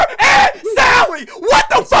dear Aunt Sally. What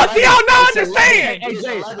the fuck do y'all not understand?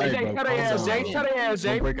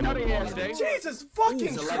 Jay. Jesus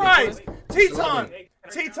fucking Christ.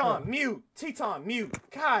 T-Tom, mute. T-Tom, mute.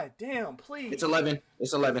 God damn, please. It's 11.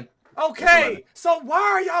 It's 11. Okay, so why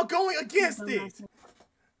are y'all going against it?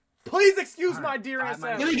 Please excuse my dear Aunt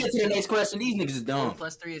Sally. Let me get to the next question. These niggas is dumb. 4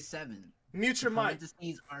 plus 3 is 7. Mute your mic.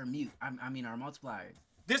 Parentheses are mute. I mean, are multipliers.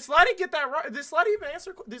 Did Slutty get that right? Did Slutty even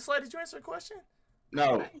answer? Did you answer a question?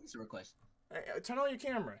 No. I answer a question. Turn on your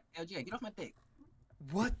camera. LJ, get off my dick.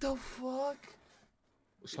 What the fuck?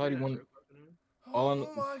 Slutty won.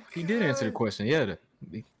 He did answer the question, yeah,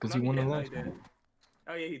 because he won the last one.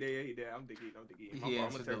 Oh yeah, he did. I'm thinking. He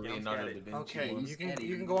answered the Leonardo da Vinci. Okay,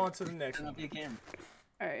 you can go on to the next one.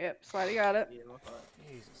 All right, yep, Slutty got it. Yeah, my fault.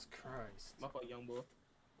 Jesus Christ. My fault, young boy. All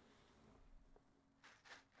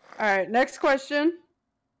right, next question.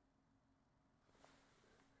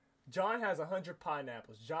 John has 100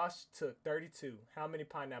 pineapples. Josh took 32. How many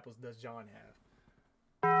pineapples does John have?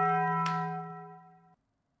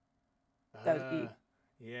 That was geek.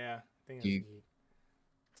 Yeah, I think that's Geek. geek.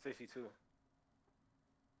 62.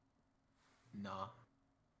 Nah.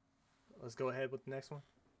 Let's go ahead with the next one.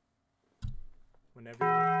 Whenever.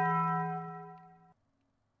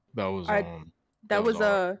 That was That was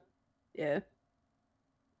yeah.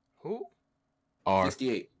 Who? R.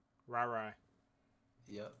 68. Right.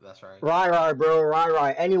 Yep, that's right. Right, bro.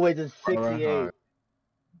 Right. Anyways, it's 68.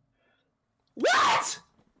 What?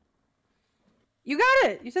 You got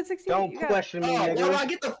it. You said 68. Don't question me, nigga.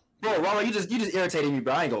 Get the bro, you just irritated me,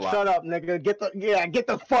 bro. I ain't gonna lie. Shut up, nigga. Get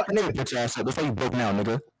the fuck, nigga. Get your ass up. That's why you broke now,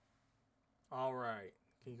 nigga. All right.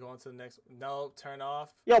 Can you go on to the next? No, turn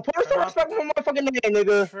off. Yo, put some respect for my fucking name,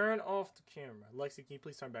 nigga. Turn off the camera. Lexi, can you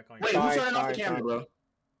please turn back on your Wait, who's turning off the camera, bro?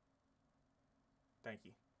 Thank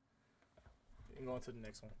you. You can go on to the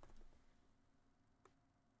next one.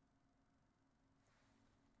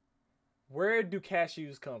 Where do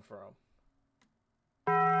cashews come from?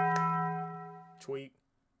 Tweet.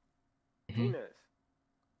 Peanuts.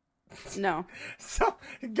 No. So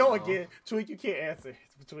go again. Tweet, you can't answer.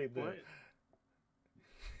 It's between them.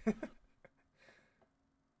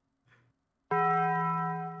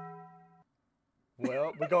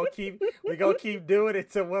 Well, we're gonna keep doing it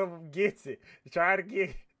till one of them gets it. Try it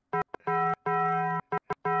again.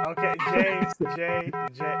 Okay, Jay.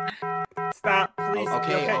 Stop, please.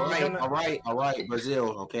 Okay, all right. Brazil.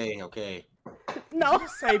 Okay. No,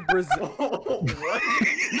 say Brazil. What?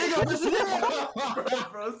 Nigga,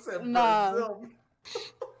 Brazil. Bro said Brazil.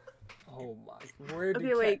 Oh my. Where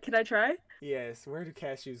do wait, can I try? Yes, where do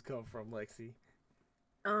cashews come from, Lexi?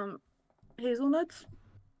 Hazelnuts?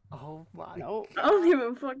 Oh my. No. I don't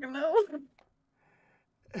even fucking know.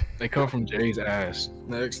 They come from Jay's ass.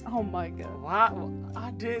 Next. Oh my god. Why?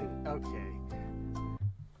 I didn't. Okay.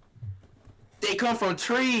 They come from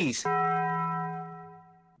trees.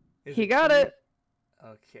 He got it.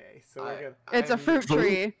 Okay, so we're gonna. It's a fruit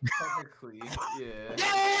tree. Technically, yeah.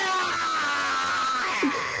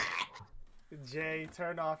 Jay,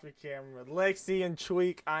 turn off your camera. Lexi and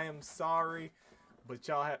Tweak, I am sorry, but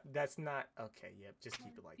y'all have. That's not okay. Yep, just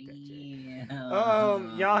keep it like that, Jay.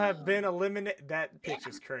 Yeah. Y'all have been eliminated. That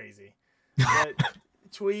picture's crazy. But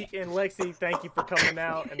Tweak and Lexi, thank you for coming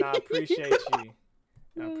out, and I appreciate you.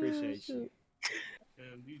 I appreciate you.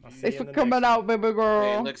 Thanks for coming out, baby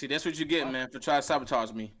girl. Hey, Lexi, that's what you get, man, for trying to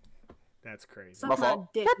sabotage me. That's crazy. My fault.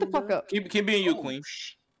 Shut the fuck up. Keep being you, queen.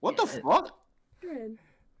 What the fuck?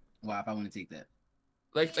 Wow, if I want to take that.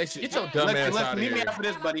 Lexi, get your dumb ass out of here. Meet me out for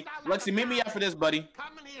this, buddy. Lexi, meet me out for this, buddy.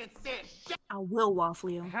 I will waffle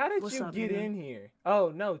you. How did What's you up, get nigga? in here?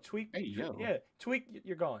 Oh no, Tweak. Hey, yo. Yeah, Tweak,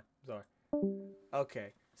 you're gone. Sorry.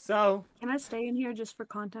 Okay, so Can I stay in here just for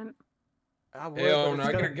content? I will. Hell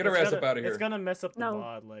no, get her ass up out of here. It's gonna mess up the No.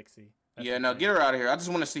 VOD, Lexi. That's Yeah, no, get her out of here. I just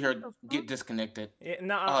want to see her get disconnected. Yeah,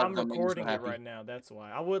 no, Oh, I'm don't make me so recording it happy. right now. That's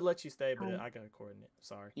why. I would let you stay, but I got recording it.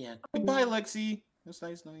 Sorry. Yeah. Goodbye, Lexi. It's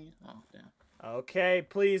nice knowing you. Oh, damn. Okay,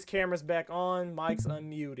 please, cameras back on. Mic's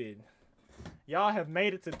unmuted. Y'all have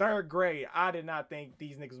made it to 3rd grade. I did not think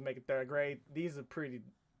these niggas would make it 3rd grade. These are pretty...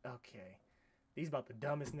 Okay. These about the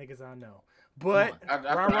dumbest niggas I know. But... I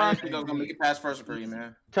think I was going to make it past 1st grade,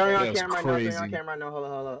 man. Turn on camera right now. Turn on camera right now.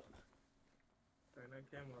 Hold up. Turn on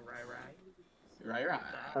camera, right. Right.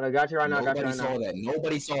 Hold on, got you right now. Nobody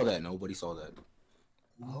saw that. Nobody saw that.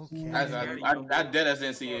 Okay. I dead ass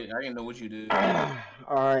didn't see it. I didn't know what you did.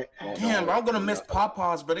 Alright. Damn, bro, I'm gonna miss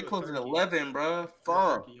Papa's, bro. They closed at 11, bro.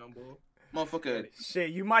 Fuck. Motherfucker.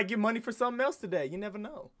 Shit, you might get money for something else today. You never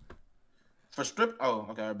know. For strip? Oh,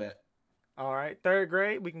 okay, I bet. All right, 3rd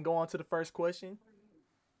grade. We can go on to the first question.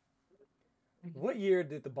 What year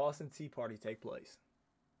did the Boston Tea Party take place?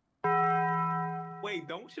 Wait,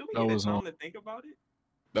 don't you That get was time on- to think about it?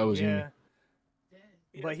 That was Yeah. you.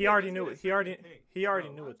 But he already knew it. He already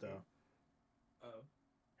knew it though.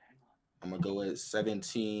 I'm gonna go with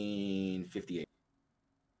 1758.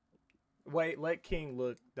 Wait, let King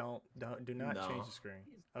look. Do not No. change the screen.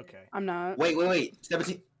 Okay. I'm not. Wait.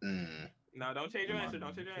 17. No, don't change your answer.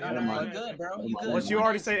 Don't change your No, answer. no, you good, bro. You good. Once you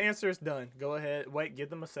already say answer is done, go ahead. Wait, give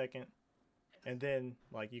them a second, and then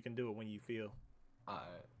like you can do it when you feel.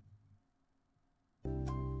 Alright.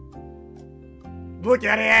 Look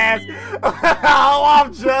at his ass! Oh,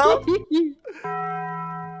 I'm jump.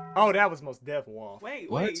 Oh, that was most def Waff. Wait.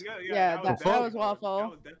 Yeah, that was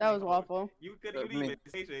waffle. That was waffle. You couldn't even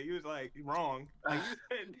say it. You was like wrong. Like you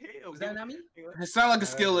said, hell. Was that not me? It sounds like a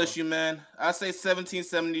skill issue, man. I say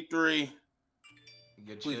 1773.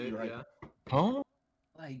 Good Please shit, be right. yeah. Huh?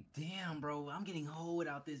 Like, damn, bro. I'm getting hoed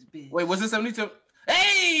out this bitch. Wait, was it 72?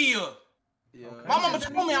 Hey! Yeah. My mama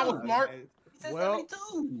told me I was smart. Well,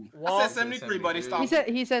 I said 73, buddy. Stop.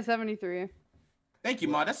 He said 73. Thank you,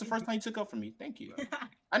 Ma. That's the first time you took up for me. Thank you.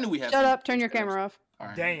 I knew we had. Shut up. Turn your camera off. All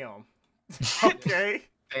right. Damn. Okay.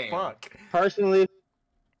 Damn. Fuck. Personally.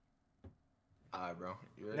 Alright, bro.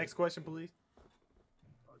 You ready? Next question, please.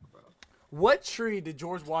 What tree did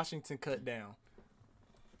George Washington cut down?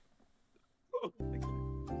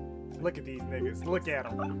 Look at these niggas. Look at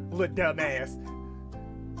them. Look dumbass.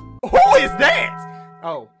 Who is that?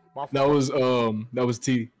 Oh, my fault. That was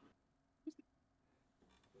T.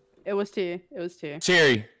 It was T. It was T.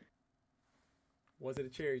 Cherry. Was it a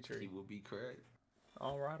cherry tree? He will be correct.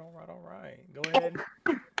 All right. Go ahead.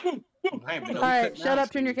 All right, shut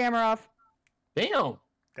up. Turn your camera off. Damn.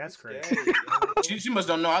 That's crazy. She must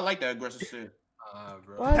don't know. I like that aggressive shit.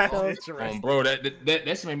 Bro. That's interesting. Bro, that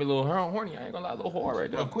shit made me a little horny. I ain't gonna lie, a little hard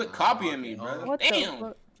right there. Bro, quit copying me, bro. What Damn.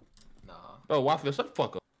 the Bro, Waffle, shut the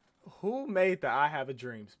fuck up. Who made the "I Have a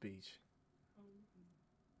Dream" speech?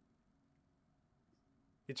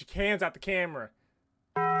 Get your hands out the camera.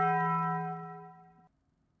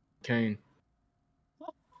 Kane.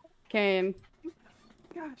 Kane.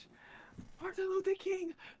 Gosh, Martin Luther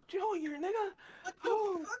King Jr. Nigga. What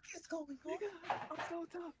the fuck is going on? Nigga, I'm so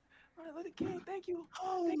tough. Martin Luther King, thank you.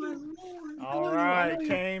 Oh my lord. All right,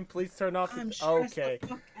 Kane, please turn off the. Okay. The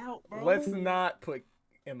fuck out, bro. Let's not put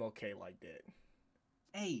MLK like that.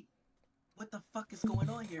 Hey, what the fuck is going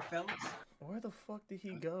on here, fellas? Where the fuck did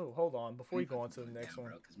he go? Hold on, before we go on to the next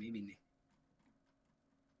one.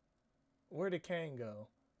 Where did Kane go?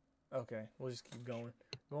 Okay, we'll just keep going.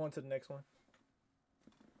 Go on to the next one.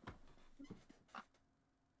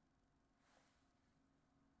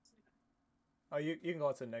 Oh, you can go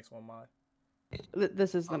on to the next one, Mai.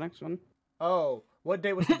 This is the next one. Oh, what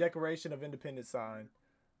day was the Declaration of Independence signed?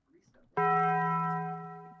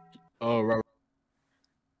 Oh, right.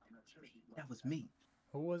 That was me.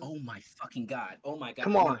 Who was it? Oh my fucking god. Oh my god.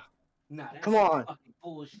 Come on. Nah, that's Come some on. fucking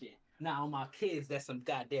bullshit. Nah, on my kids, that's some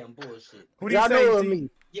goddamn bullshit. Who do you say? Know me.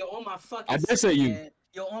 Yo, on my fucking I did say you. man.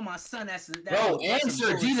 Yo, on my son, that's Bro,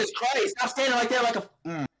 answer. Jesus Christ. Stop standing like that like a...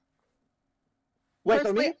 Wait for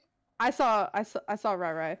Firstly, me? I saw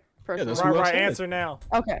Rai. Yeah, that's Right, who I right. said. Answer now.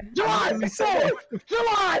 Okay. July 4th!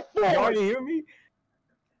 July 4th! Y'all didn't hear me?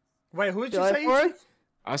 Wait, who did you July say? 4th?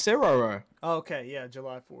 I said right. Okay, yeah,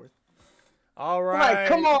 July 4th. All right. Like,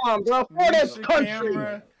 come on, bro. For this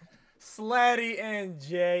country. Slatty and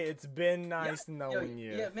Jay, it's been nice knowing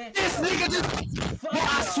you. Yeah, man. This nigga just... Fuck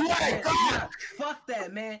I swear to God. Nah, fuck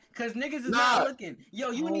that, man. Cause niggas is not looking. Yo,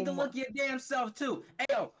 you need to look your damn self too. Hey,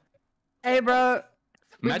 yo. Hey, bro.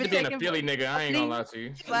 Imagine being a Philly nigga. I ain't gonna lie to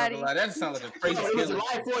you. That sounds like a crazy It was skill.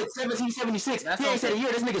 July 4th, 1776. He ain't said a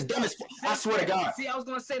year. This nigga's dumb as fuck. I swear to God. See, I was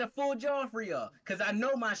gonna say the full jaw for y'all, cause I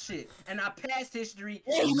know my shit and I passed history.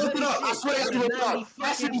 Yeah, you look it up. I swear to God, you look it up.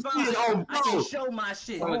 That shit be cheated on, I can bro. show my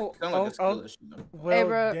shit. Well, Hey,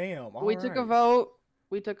 bro. damn. We took a vote.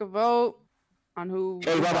 We took a vote on who.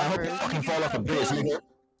 Hey, Rob, I hope you fucking fall off a bridge, nigga.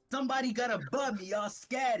 Somebody got a bug me, y'all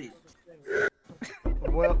scattered.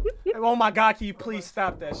 Well, oh my God, can you please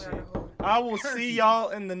stop that shit? I will see y'all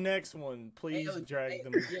in the next one. Please drag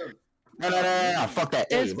them. No. Fuck that.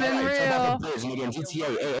 It's been real.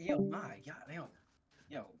 Yo, my God,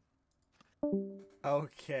 yo.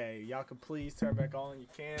 Okay, y'all can please turn back on your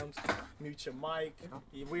cams, mute your mic.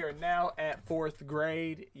 We are now at 4th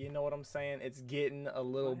grade. You know what I'm saying? It's getting a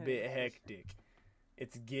little bit hectic.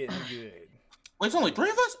 It's getting good. Wait, it's only 3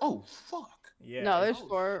 of us? Oh, fuck. Yeah. No, there's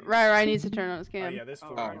 4. Rai needs to turn on his Oh, cam. yeah, there's 4.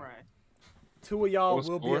 All right. 2 of y'all What's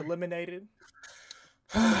will be 4? eliminated.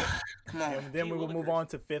 Come on. And then we will move on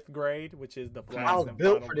to 5th grade, which is the I last was and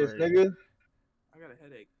built final for this, grade. nigga. I got a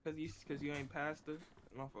headache because you ain't passed it.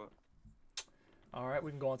 My fault. All right,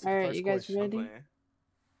 we can go on to the All right, first you guys question. ready?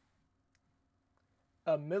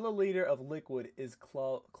 A milliliter of liquid is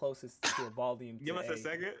closest to a volume to Give us a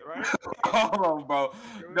second, right? Hold on, bro.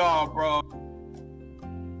 No, bro.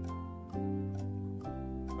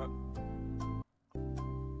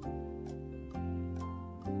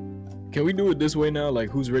 Can we do it this way now? Like,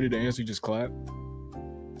 who's ready to answer? Just clap.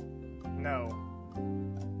 No.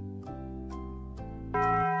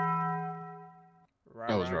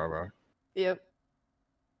 That was right. Yep.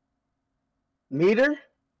 Meter?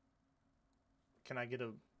 Can I get a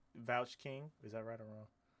vouch king? Is that right or wrong?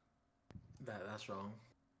 That's wrong.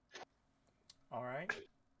 All right.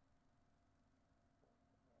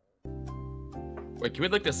 Wait, can we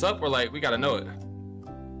look this up or like we gotta know it?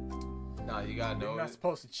 Nah, you gotta know You're not it.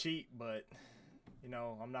 supposed to cheat, but you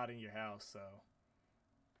know I'm not in your house, so.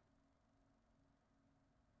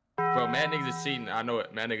 Bro, mad niggas is cheating. I know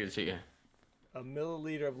it. Mad niggas is cheating. A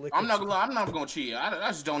milliliter of liquid. I'm not gonna lie. I'm not gonna cheat. I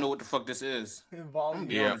just don't know what the fuck this is.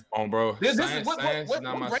 Yeah, on bro. This Science, is what grade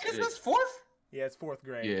is this? 4th? Yeah, it's 4th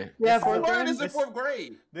grade. Yeah. Yeah, I learned this in 4th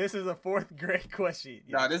grade. This is a 4th grade question.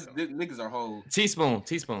 Nah, this niggas are hoes. Teaspoon.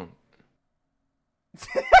 These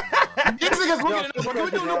niggas looking it up. Can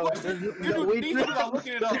we do no questions? These niggas are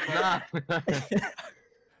looking it up, bro.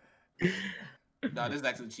 Nah, this is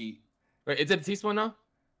actually cheat. Wait, is it a teaspoon now?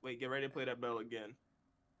 Wait, get ready to play that bell again.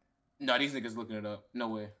 Nah, these niggas looking it up. No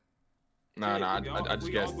way. Nah, I just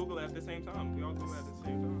we guessed. all Google it at the same time. We all Google it at the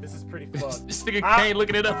same time. This is pretty fucked. This nigga Kane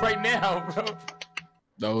looking it up right now, bro.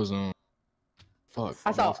 That was fuck.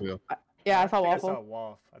 I saw. Yeah, I saw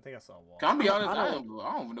waffle. I think I saw waffle. Can I be honest? I don't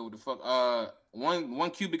even know what the fuck.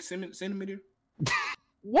 1 cubic centimeter.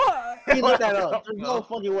 What? He looked that up. There's no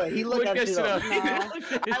fucking way. He looked that shit up.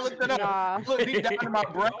 I looked it up. I looked deep down in my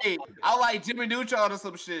brain. I like Jimmy Neutron or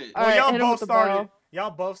some shit. Well, y'all both started.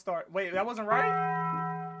 Y'all both start. Wait, that wasn't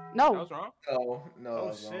right? No. That was wrong? No.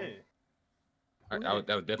 Oh, shit. That was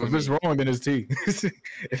definitely. If it's wrong, then it's T.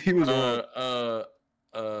 If he was wrong.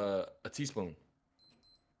 A teaspoon.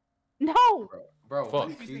 No. Bro, fuck.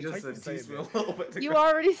 You just said teaspoon. You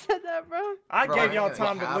already said that, bro. I gave y'all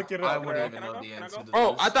time to look it up. I wouldn't even know the answer.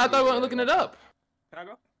 Oh, I thought we weren't looking it up. Can I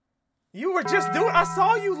go? You were just doing. I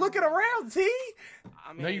saw you looking around, T.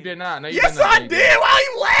 No, you did not. No, you yes, did not. I did. Why are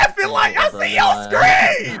you laughing like I see your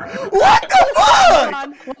screen? What the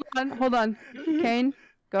fuck? Hold on. Kane,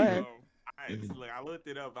 go ahead. Look, I looked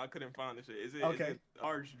it up. I couldn't find the shit. Is it Okay. is it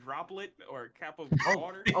large droplet or cap of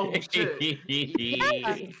water? Oh shit. Yeah.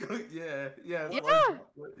 Yeah.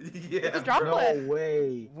 It's droplet. No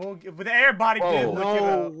way. But everybody did look it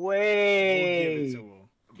up. No way. We'll give it to him.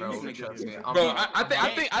 Bro, trust me. Bro, I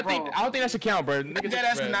don't think that should count, bro. Niggas,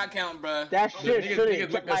 That should not count, bro. That shit niggas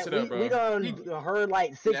look that shit up, bro. We done heard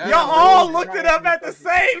like 6. Y'all all looked it up at the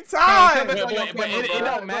same time. But it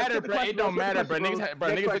don't matter, bro. It don't matter, bro.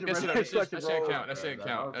 Niggas look that shit up. That shit count. That shit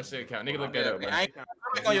count. That shit count. Nigga look that up, bro. I ain't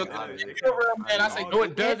on your man. I say No,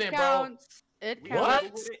 it doesn't, bro. It What?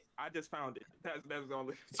 counts. I just found it. That's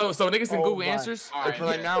all. So niggas can Google answers from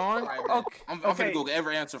like now on. I'm gonna Google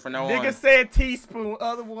every answer from now on. Nigga said teaspoon.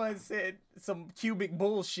 Other one said some cubic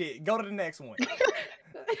bullshit. Go to the next one.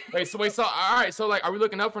 Wait. So all right. So like, are we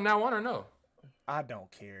looking up from now on or no? I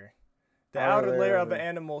don't care. The outer layer of an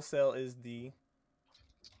animal cell is the.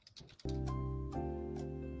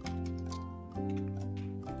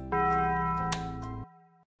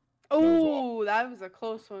 Oh, that was a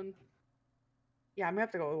close one. Yeah, I'm gonna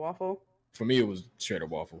have to go with waffle. For me, it was straight up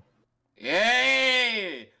waffle.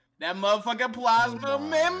 Yay! That motherfucking plasma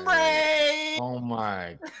membrane! Oh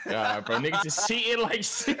my god, bro. Niggas just cheating like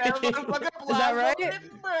shit. That motherfucking plasma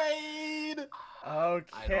membrane!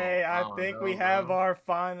 Okay, I think we have our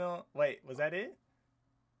final. Wait, was that it?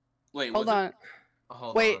 Wait, hold on.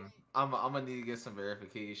 Wait. I'm gonna need to get some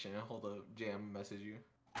verification. Hold up, Jam, message you.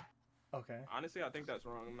 Okay. Honestly, I think that's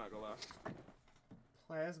wrong. I'm not gonna lie.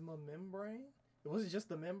 Plasma membrane? Was it just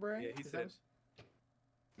the membrane? Yeah, he said.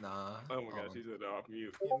 Nah. Oh my gosh, he said off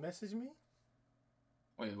mute. You message me?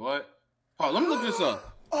 Wait, what? Oh, let me look this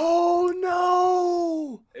up. Oh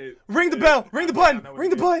no! Ring the bell! Ring the button! Ring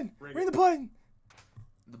the button! Ring the button!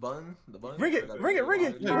 The button? The button? Ring it! Ring it! Ring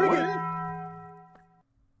it! Ring it!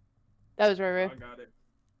 That was Ray. I got it.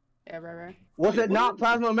 Yeah, Ray. Was it not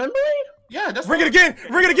plasma membrane? Yeah, that's. Ring it again!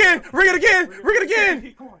 Ring it again! Ring it again! Ring it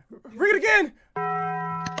again! Ring it again!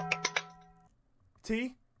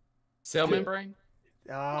 T? Cell membrane?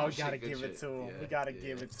 Oh, we gotta give it to him. We gotta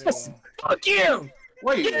give it to him. Fuck you!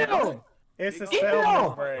 Wait, it's a cell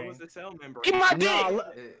membrane. It was a cell membrane. Get my dick!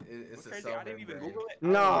 It's a Crazy, cell I didn't even membrane. Google it.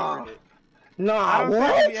 Nah. I don't think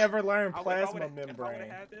What? we ever learned If I plasma would've membrane.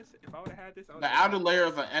 had this, I would The outer layer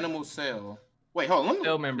of an animal cell. Wait, hold on. Let me.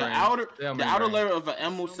 Cell membrane. The outer membrane. layer of an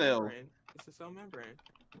animal cell It's a cell membrane.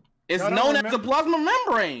 is Y'all don't known as the remember? plasma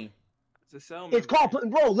membrane. It's a cell membrane. It's called,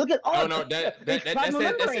 bro. Look at all. No, that says eukaryotic. No,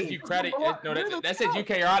 that says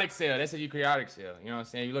eukaryotic cell. That says eukaryotic cell. You know what I'm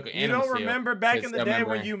saying? You look at You animal don't cell. remember back it's in the cell day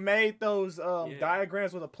when membrane. you made those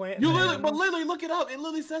diagrams with a plant? You literally look it up. It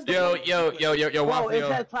literally says. Yo, Bro, waffle, it yo.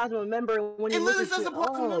 says plasma membrane when It you look literally at says shit the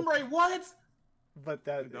plasma up. membrane. What? But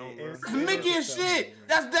that It's It's Mickey as shit.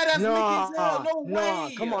 That's dead ass Mickey as hell. No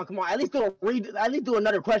way. Come on. At least do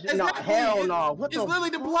another question. No, Exactly. hell no. What It's the? literally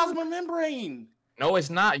the plasma membrane. No, it's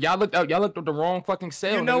not. Y'all looked up the wrong fucking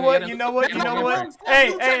cell. You know nigga. what? Yeah, You know what? You know what?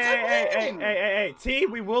 Hey, Hey, T,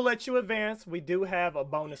 we will let you advance. We do have a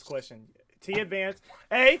bonus question. T, advance.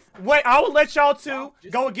 Hey, wait, I will let y'all two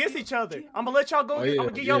go against each other. I'm gonna let y'all go. I'm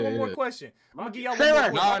gonna give y'all one more question. I'm gonna give y'all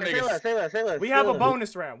one more question. Say less. We have a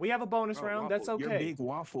bonus round. We have a bonus round. That's You're okay. big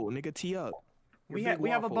waffle, nigga. Tee up. We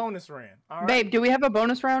have a bonus round. All right. Babe, do we have a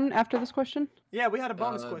bonus round after this question? Yeah, we had a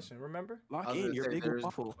bonus question. Remember? Lock in. You're big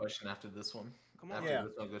waffle. Question after this one. Come on. After Yeah.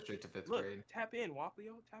 this one, go straight to 5th Look, grade. tap in, Waffle.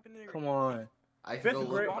 Tap in there. Come on. I can Fifth go look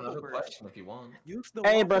grade. up another question if you want.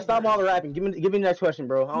 Hey, bro, stop all the rapping. Give me the next question,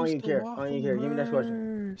 bro. I don't even care. Give me the next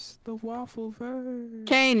question. The waffle verse.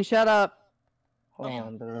 Kane, shut up. Hold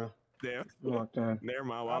on, bro. Damn. Locked in. Never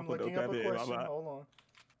mind. I'm Waffle. looking Don't up tap a in. question. My bad. Hold on.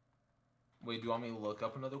 Wait, do you want me to look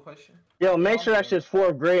up another question? Yo, make sure that shit's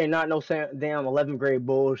 4th grade, not no damn 11th grade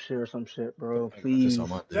bullshit or some shit, bro. Please.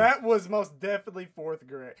 That was most definitely 4th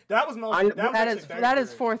grade. That was most. That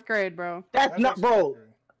is 4th grade, bro. That's not, bro.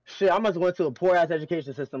 Shit, I must have went to a poor ass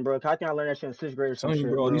education system, bro. How can I learn that shit in 6th grade or some shit,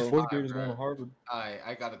 bro? These 4th graders going to Harvard.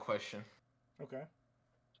 I got a question. Okay.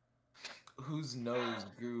 Whose nose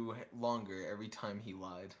grew longer every time he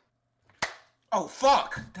lied? Oh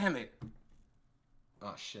fuck! Damn it!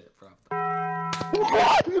 Oh shit, bro.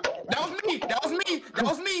 That was me! That was me! That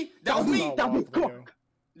was me! That was me!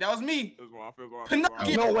 That was me!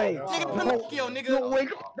 Pinocchio! No way! Nigga, Pinocchio, nigga! No way!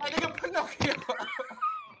 That nigga Pinocchio!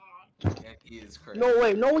 That is crazy. No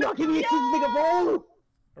way! No, y'all give me a nigga, bro!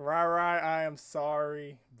 Right, I am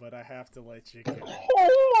sorry, but I have to let you go.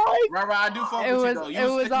 Oh my! Right, I do fuck with you though.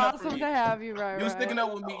 It was awesome to have you, right? You was sticking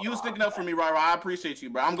up with me. You was sticking up for me, right? I appreciate you,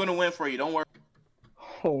 bro. I'm gonna win for you. Don't worry.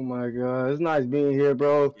 Oh my god, it's nice being here,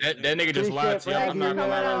 bro. That nigga just lied to you. I'm not gonna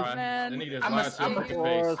lie. That nigga just lied to you in your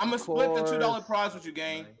face. I'm gonna split the $2 prize with you,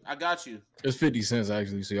 gang. I got you. It's 50 cents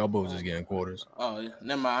actually, so y'all both just getting quarters. Oh, yeah.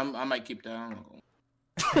 Never mind. I might keep that.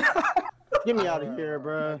 Get me out of here,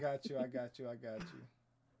 bro. I got you.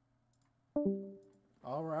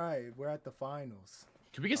 All right, we're at the finals.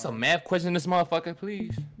 Can we get some math questions in this motherfucker,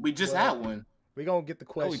 please? We just had one. We gonna get the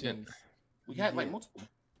questions. We had like multiple.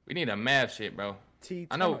 We need a math shit, bro.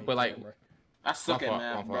 I know, but like, I suck at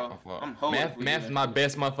math, bro. I'm math is my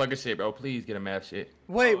best motherfucking shit, bro. Please get a math shit.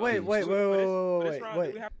 Wait. Do we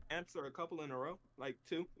have to answer a couple in a row? Like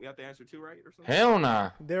 2? We have to answer 2 right or something? Hell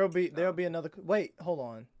nah. There'll be another. Wait, hold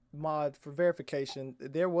on. Mod for verification.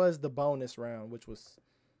 There was the bonus round, which was.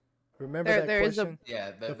 Remember that question?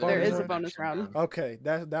 There is a bonus round. Okay,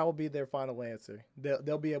 that will be their final answer.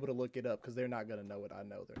 They'll be able to look it up because they're not gonna know it. I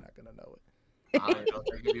know they're not gonna know it.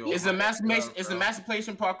 It's a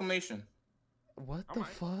Emancipation Proclamation. What the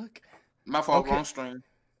fuck? My fault, wrong stream.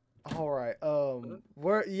 All right.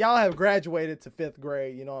 Y'all have graduated to 5th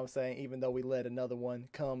grade. You know what I'm saying? Even though we let another one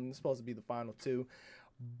come, it's supposed to be the final 2.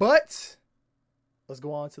 But let's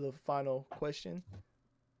go on to the final question.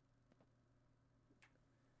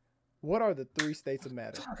 What are the 3 states of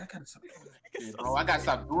matter? Bro, I gotta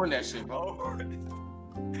stop doing that shit, bro.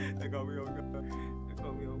 They got me on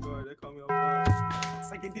guard.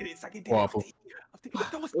 Second did it. Waffle. It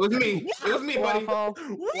was me, buddy.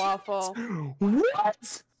 Waffle.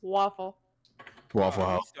 What? Waffle. Waffle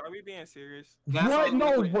House. Are we being serious? What?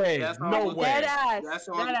 No way. No way. Dead ass.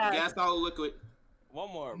 Gas all liquid.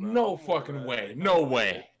 One more, bro. No fucking way. No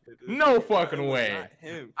way. No fucking way.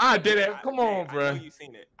 I did it. Come on, bro. You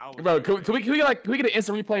seen it. Bro, can we get an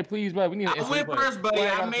instant replay, please, bro? We need an instant replay. I went first, buddy.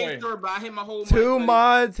 I made sure, but I hit my whole. 2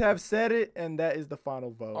 mods have said it, and that is the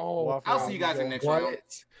final vote. Oh, I'll see you guys in next round.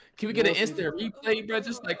 Can we get an instant replay, bro?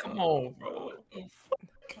 Just like, come on, bro.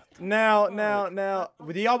 Now,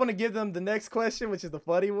 do y'all want to give them the next question, which is the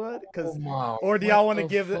funny one? Or do y'all want to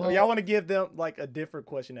give them? Y'all want to give them like a different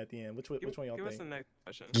question at the end? Which one y'all think? Give us the next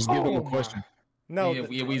question. Just give them a question. No,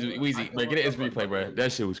 Weezy, bro, get an instant replay, bro.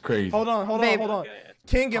 That shit was crazy. Hold on.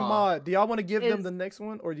 King and Mod, do y'all want to give them the next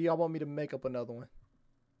one, or do y'all want me to make up another one?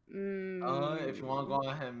 If you want to go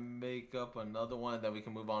ahead and make up another one, then we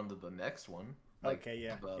can move on to the next one. Okay,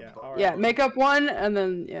 yeah. All right. Yeah, make up one, and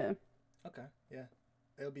then yeah. Okay, yeah.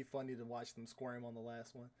 It'll be funny to watch them squirm on the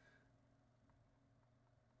last one.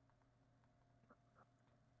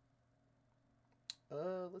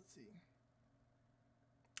 Let's see.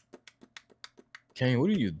 Kane, what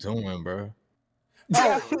are you doing, bro?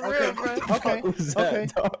 Oh, okay.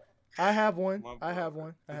 I have one.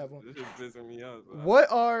 This is pissing me out.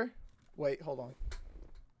 What are? Wait, hold on.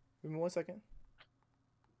 Give me 1 second.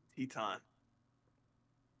 Teton.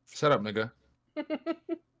 Shut up, nigga.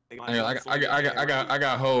 I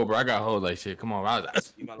got hold, bro. I got hold like shit. Come on,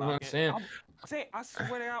 you know what I'm saying? I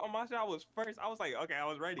swear to God, on my shit, I was first. I was like, okay, I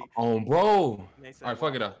was ready. Oh, bro. All right,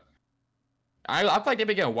 fuck it up. I feel like they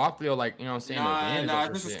been getting waffly, like, you know what I'm saying? Nah,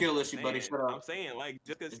 this is a skill issue, buddy. Shut up. I'm saying, like,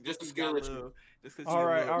 just a skill issue. All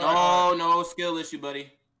right. No, skill issue,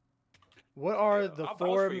 buddy. What are the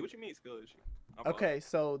 4? What you mean skill issue? Okay,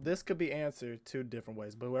 so this could be answered 2 different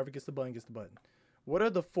ways, but whoever gets the button gets the button. What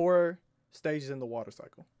are the 4 stages in the water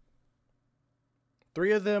cycle?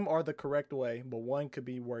 3 of them are the correct way, but 1 could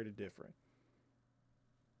be worded different.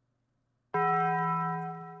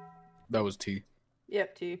 That was T.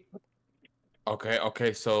 Yep, T.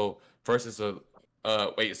 Okay. So first is a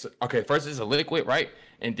first is a liquid, right?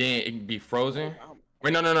 And then it can be frozen.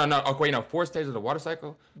 Wait, no. Okay, wait, no. 4 stages of the water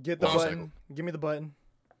cycle. Get the button. Give me the button.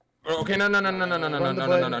 Okay, no. You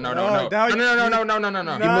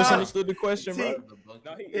misunderstood the question, bro.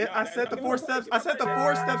 I said the 4 steps. I said the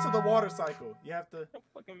 4 steps of the water cycle. You have to.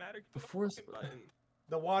 Fucking matter. The 4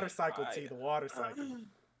 The water cycle, T. The water cycle.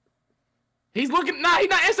 He's looking. Nah, he's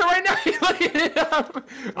not answering right now. He's looking it up.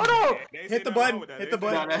 Hold on. Hit the button. Hit the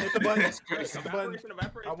button. Hit the button. Hit the button.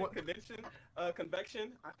 Evaporation, condension,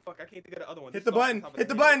 convection. I can't think of the other one. Hit the button. Hit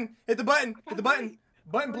the button. Hit the button. Hit the button.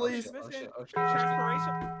 Button, please.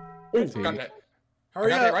 Transpiration. Ooh, got that.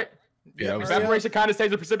 Hurry up. That right? Yeah. Evaporation,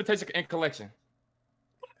 condensation, precipitation, and collection.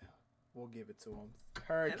 We'll give it to him.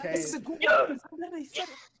 Hurricane.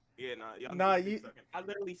 Yeah, you. I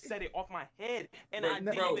literally said it off my head, and I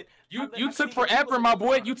did it. You took forever, my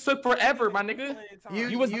boy. You took forever, my nigga.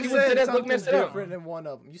 You said something different than one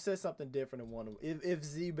of them. You said something different than one of them. If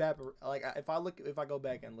Z like if I go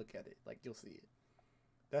back and look at it, like you'll see it.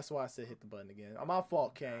 That's why I said hit the button again. My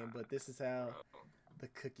fault, Kane, but this is how the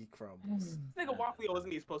cookie crumbles. This nigga Waffleo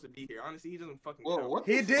wasn't even supposed to be here. Honestly, he doesn't fucking.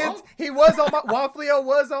 He did. He was on my Waffleo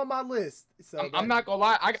was on my list. So I'm not gonna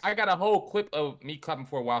lie. I got a whole clip of me clapping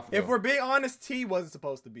for Waffleo. If we're being honest, T wasn't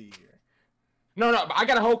supposed to be here. No, but I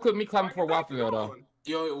got a whole clip of me clapping for Waffleo though.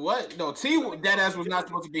 Yo, what? No, T deadass was not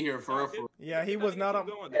supposed to be here for real. Yeah, he was not on.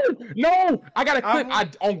 No, I got a clip. I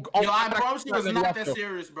promise you, it's not that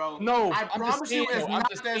serious, bro. No, I promise you, it's not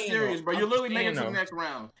that serious, bro. You're literally making it to the next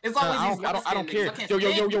round. It's always these. I don't care.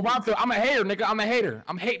 Yo, Waffleo, I'm a hater, nigga. I'm a hater.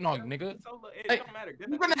 I'm hating on you, nigga. It don't matter.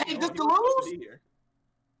 You're gonna hate just to lose.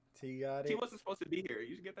 T got it. He wasn't supposed to be here.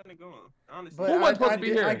 You should get that nigga on. Honestly, But who was supposed to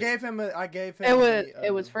be here? I gave him.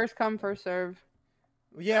 It was first come, first serve.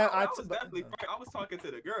 Yeah, I was definitely. I was talking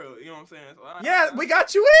to the girl. You know what I'm saying? So yeah, we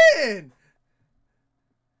got you in.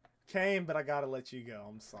 Came, but I gotta let you go.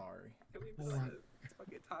 I'm sorry.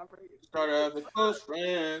 Start as a close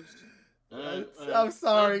friends. I'm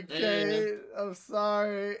sorry, Kane. I'm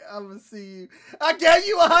sorry. I'm gonna see you. I gave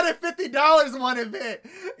you $150 one event.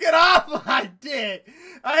 Get off my dick.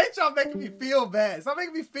 I hate y'all making me feel bad. Stop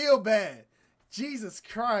making me feel bad. Jesus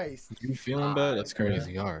Christ. You feeling bad? That's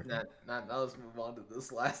crazy. All right. Now let's move on to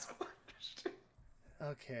this last one.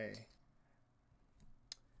 Okay.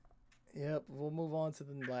 Yep, we'll move on to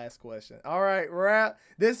the last question. All right,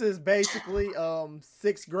 this is basically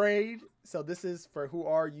 6th grade. So this is for who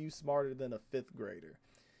are you smarter than a 5th grader.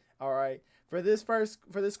 All right. For this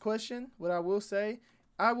question, what I will say,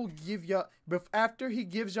 I will give y'all, but after he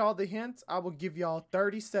gives y'all the hints, I will give y'all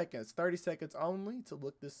 30 seconds. 30 seconds only to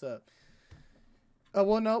look this up.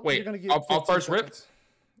 Well, no. Wait, you're gonna get I'll first rip?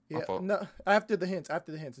 Yeah, no. After the hints.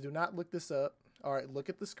 Do not look this up. All right, look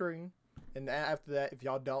at the screen. And after that, if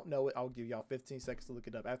y'all don't know it, I'll give y'all 15 seconds to look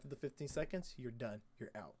it up. After the 15 seconds, you're done.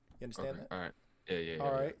 You're out. You understand that? All right. Yeah.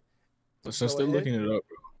 All right. So still looking it up,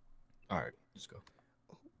 bro. All right, let's go.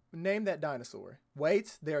 Name that dinosaur.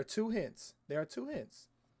 Wait, there are 2 hints.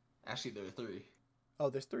 Actually, there are 3. Oh,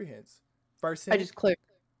 there's 3 hints. First hint. I just clicked.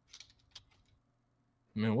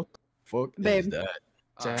 Man, what the fuck Babe. is that?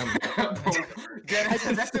 That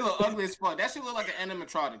shit look ugly as fuck. That shit look like an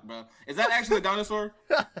animatronic, bro. Is that actually a dinosaur?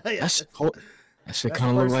 That shit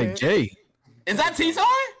kind of look like Jay. Is that Teton?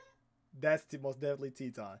 That's most definitely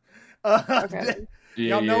Teton. Okay.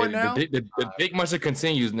 Y'all know it now? The big mustard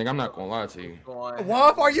continues, nigga. I'm not gonna lie to you.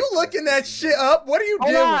 Waff, are you looking that shit up? What are you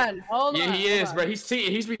doing? Hold on. Yeah, he is, bro. He's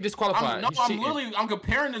cheating. He's disqualified. I'm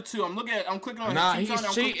comparing the two. I'm clicking on. Nah, he's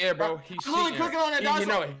cheating, bro. He's cheating. I'm literally clicking on that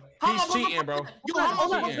dinosaur. He's cheating, bro.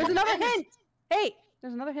 Hold on. There's another hint. Hey,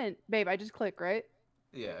 there's another hint. Babe, I just clicked, right?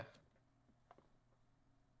 Yeah.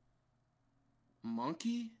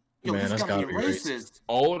 Monkey? Yo, Man, that's gotta be racist.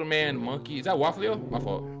 Old man monkey. Is that Waffleo? My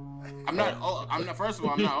fault. I'm not. First of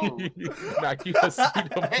all, I'm not old. Nah, keep a seat on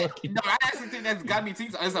monkey. No, I actually think that's gotta be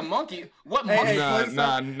Teton. It's a monkey. What monkey?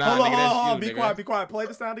 Nah. Hold on. Be quiet. Play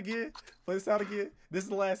the sound again. This is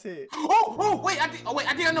the last hit. Wait. I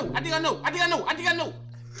think I know.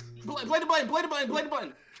 Play the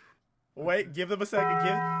button. Wait, give them a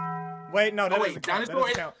second. Wait, no, that doesn't count.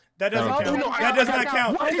 That doesn't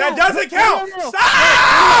count. That doesn't count.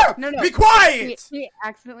 Stop! No. Be quiet. He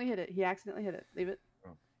accidentally hit it. Leave it.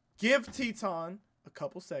 Give Teton a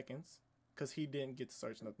couple seconds, cause he didn't get to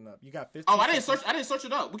search nothing up. You got 15. Oh, I didn't search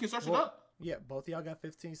it up. We can search it up. Yeah, both of y'all got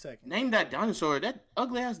 15 seconds. Name that dinosaur. That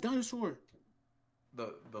ugly ass dinosaur.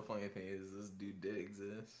 The funny thing is, this dude did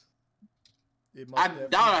exist. I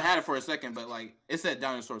doubt I had it for a second, but like it said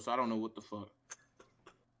dinosaur, so I don't know what the fuck.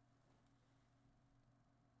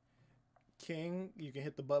 King, you can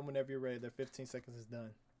hit the button whenever you're ready. Their 15 seconds is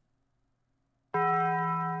done.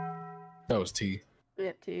 That was T.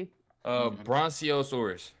 Yeah, T.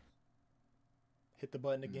 Bronchiosaurus. Hit the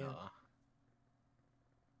button again.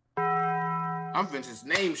 I'm Vince's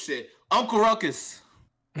name shit. Uncle Ruckus.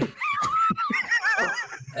 Yo!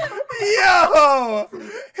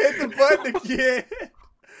 Hit the button again.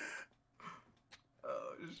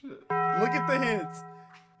 Oh shit. Look at the hints.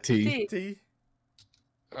 T.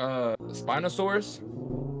 Spinosaurus.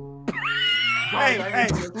 Hey,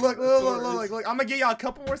 look. I'm gonna give y'all a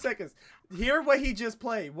couple more seconds. Hear what he just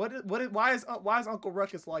played. Why is Uncle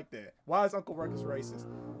Ruckus like that? Why is Uncle Ruckus racist?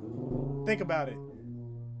 Think about it.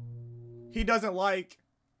 He doesn't like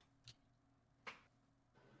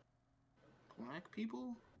black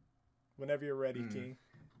people. Whenever you're ready, King.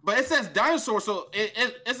 But it says dinosaur, so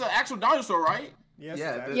it's an actual dinosaur, right? Yes.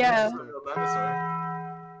 Yeah. This is a real dinosaur.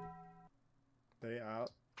 They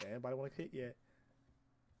out. Anybody want to hit yet?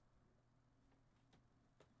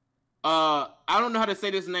 I don't know how to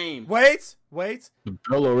say this name. Wait. The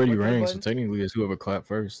bell already What's the rang, so button? technically it's whoever clapped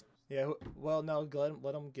first. Yeah. Well, no.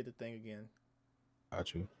 Let him get the thing again.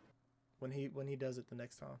 Got you. When he does it the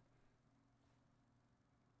next time.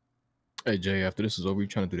 Hey Jay, after this is over, you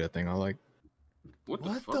trying to do that thing I like? What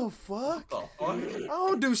the fuck? I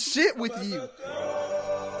don't do shit with you.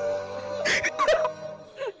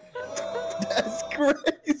 That's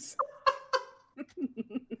crazy.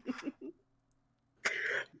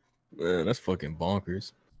 Man, that's fucking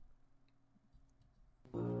bonkers.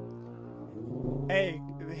 Hey,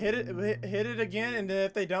 hit it again, and then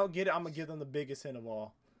if they don't get it, I'm gonna give them the biggest hint of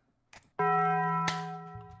all.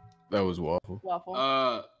 That was waffle.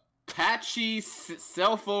 Patchy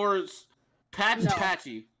Selfors.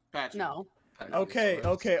 Patchy. No.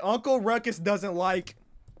 Okay. Uncle Ruckus doesn't like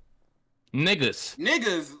niggas.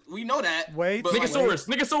 We know that. Wait.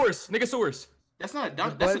 Niggasaurus. That's not a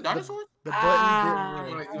that's a dinosaur. The button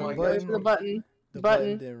didn't ring. The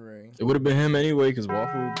button. Didn't ring. It would have been him anyway, because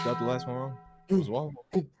Waffle got the last one wrong. It was Waffle.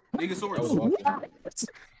 Niggasaurus.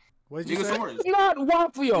 What did you say? Not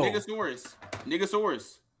Waffle.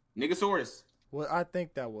 Niggasaurus. Well, I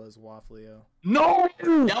think that was Waffleo. No!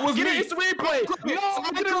 That was get me. It, it's replay. Get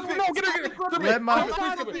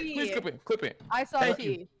it. Clip it. I saw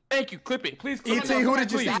T. Thank you. Clip it. Please clip E.T., it. who did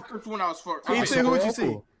you see? E.T., who did you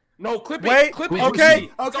see? No, clip it. Wait. Clip it.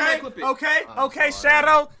 Okay.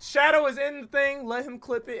 Shadow is in the thing. Let him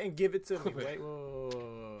clip it and give it to me. Wait.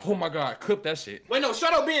 Whoa. Oh my God, clip that shit. Wait, no.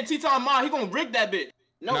 Shoutout being T-Time Mod. He gonna rig that bitch.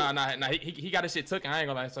 No. Nah. He got his shit took. I ain't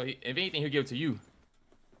gonna lie. So if anything, he'll give it to you.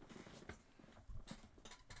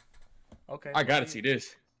 Okay. I gotta see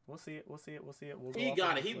this. We'll see it. He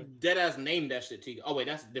got it. He dead ass named that shit. Oh wait,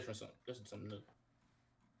 that's a different song. That's something new.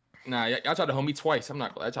 Nah, y'all tried to hold me twice. I'm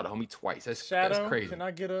not. I tried to hold me twice. That's crazy. Can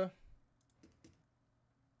I get a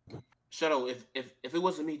Shadow? If it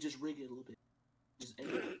wasn't me, just rig it a little bit. Just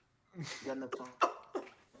edit it. You got enough time.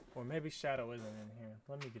 Or maybe Shadow isn't in here.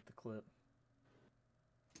 Let me get the clip.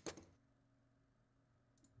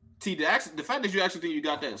 T, the fact that you actually think you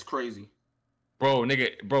got that is crazy. Bro,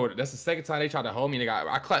 that's the second time they tried to hold me, nigga.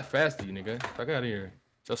 I clapped fast to you, nigga. Fuck out of here.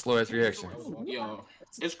 So slow ass reaction. Yo,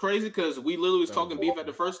 it's crazy because we literally was talking beef at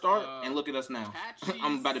the first start, and look at us now.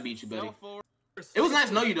 I'm about to beat you, buddy. It was nice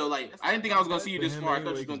to know you though. Like, I didn't think I was gonna see you this far. I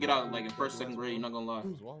thought you was gonna get out like in first, second grade. You're not gonna lie.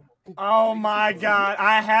 Oh my God,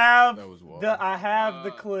 I have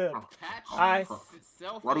the clip. Why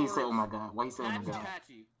do you say oh my God? Why you say oh my God?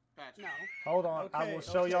 No. Hold on, I will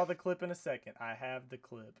show y'all the clip in a second. I have the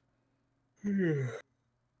clip.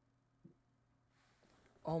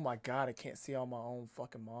 Oh my God, I can't see on my own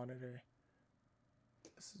fucking monitor.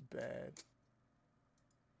 This is bad.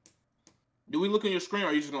 Do we look on your screen or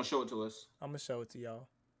are you just gonna show it to us? I'm gonna show it to y'all.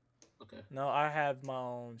 Okay. No, I have my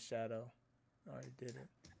own Shadow. I already did it.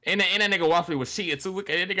 And that nigga Waffle was cheating too. Look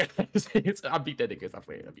at that nigga. I beat that nigga. I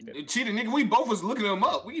beat that. Cheated nigga. We both was looking him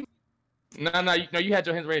up. No, you had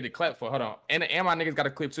your hands ready to clap for. Hold on. And my niggas got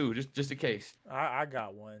a clip too, just in case. I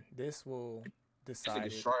got one. This will decide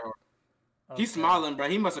it. Okay. He's smiling, bro.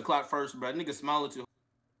 He must have clapped first, bro. Nigga smiling too.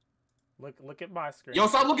 Look at my screen. Yo,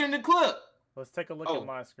 stop looking at the clip. Let's take a look at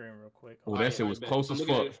my screen real quick. Oh, that shit was close as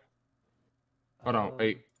fuck. Hold on,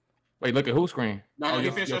 wait, look at whose screen? No, he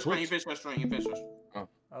finished your screen. He finished your screen. Oh.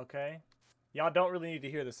 Okay. Y'all don't really need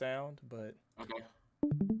to hear the sound, but okay.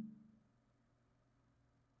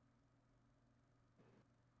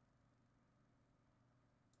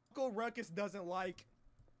 Uncle Ruckus doesn't like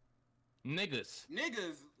niggas.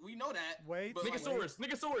 We know that. Wait. Niggasaurus.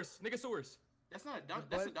 That's not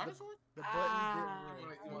that's a dinosaur? The button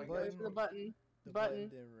didn't ring. The button. The button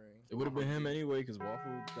didn't ring. It would have been him anyway, because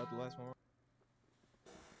Waffle got the last one.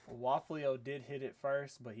 Waffleo did hit it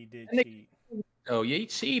first, but he did cheat. Oh yeah, he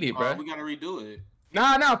cheated, bro. We gotta redo it.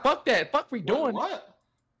 Nah, fuck that. Fuck redoing. What?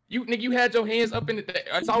 You had your hands up in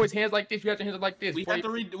the. It's always hands like this. You had your hands up like this. We have to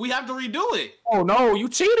redo it. Oh no, you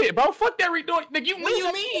cheated, bro. Fuck that redo it, nigga. What do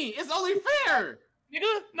you mean? It's only fair,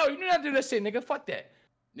 nigga. No, you do not do that shit, nigga. Fuck that,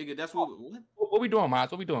 nigga. That's what. What we doing,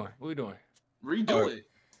 Miles? What we doing? Redo it.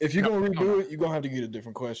 If you're gonna redo it, you're gonna have to get a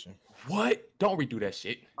different question. What? Don't redo that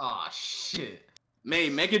shit. Oh shit.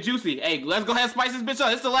 Make it juicy. Hey, let's go ahead and spice this bitch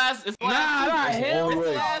up. It's the last. It's the last. It's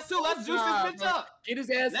the last two. Let's juice this bitch up. Get his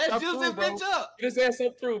ass. Let's juice this bitch up. Get his ass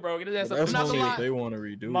up through, bro. Get his ass up through. That's only if they want to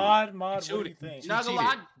redo it. Mod, what do you think? Not gonna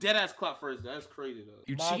lie, dead ass clap first. That's crazy though.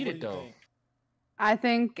 You cheated though. I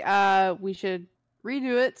think we should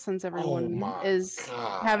redo it since everyone is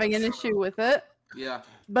having an issue with it. Yeah.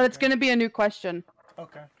 But it's gonna be a new question.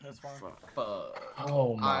 Okay, that's fine.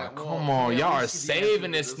 Oh my, come on, y'all are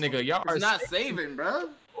saving this nigga. Y'all are not saving, bro.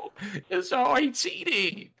 It's already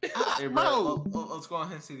cheating. Hey, bro, let's go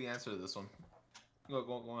ahead and see the answer to this one. Go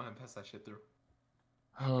ahead and pass that shit through.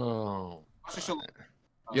 Oh.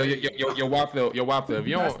 Yo, Waffle. If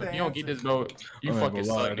you don't get this, bro, you fucking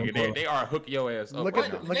suck, nigga. They are hooking your ass up.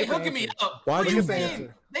 They hooking me up. Why'd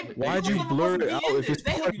you blur it out if it's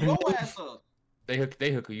they hook your ass up? They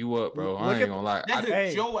hook you up, bro. I ain't gonna lie. They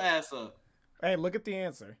hook your ass up. Hey, look at the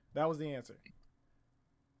answer. That was the answer.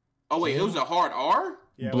 Oh wait, it was a hard R?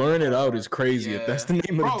 Yeah, blurring it out is crazy. If that's the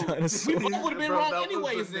name of the dinosaur. We would have been wrong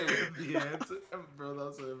anyways then. Bro, that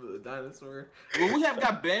was the name of the dinosaur. Well, we have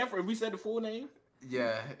got banned for if we said the full name.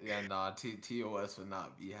 Yeah, nah. TOS would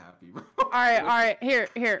not be happy, bro. All right. Here.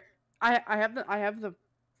 I have the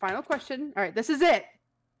final question. All right, this is it.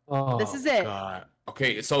 Oh, this is it. God.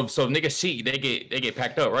 Okay, so niggas cheat, they get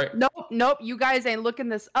packed up, right? Nope. You guys ain't looking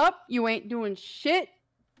this up. You ain't doing shit.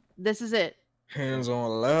 This is it. Hands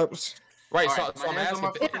on laps. Right. All So I'm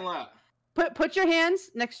asking. Put your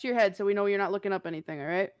hands next to your head so we know you're not looking up anything. All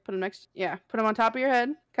right. Put them on top of your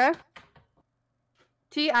head. Okay.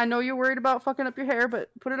 T, I know you're worried about fucking up your hair, but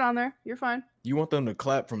put it on there. You're fine. You want them to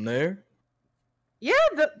clap from there? Yeah,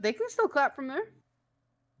 they can still clap from there.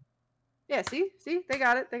 Yeah, see, they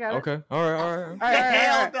got it. Okay. All right.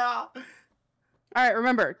 Hell no. All right,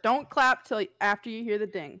 remember, don't clap till after you hear the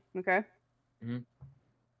ding. Okay. Mm-hmm.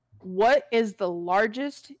 What is the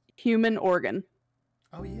largest human organ?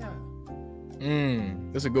 Oh yeah.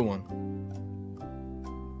 That's a good one.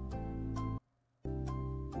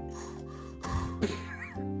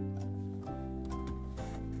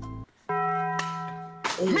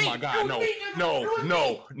 Oh my God!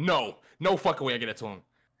 No fucking way! I get it to him.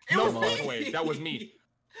 No fucking way! That was me.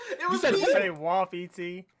 It was me. Say Wolf ET.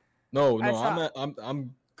 No,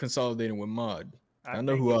 I'm consolidating with Mod. I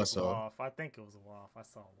know who I saw. I think it was a Wolf. I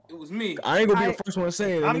saw a Wolf. It was me. I ain't gonna be the first one to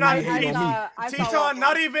say it. I'm not. Teton,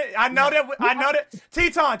 not even. I know that.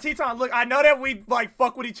 Teton. Look, I know that we like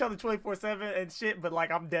fuck with each other 24/7 and shit, but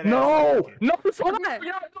like I'm dead. No.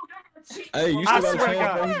 Hey, you still got a chance,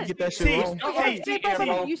 bro. You can get that shit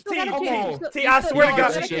wrong. T, I swear to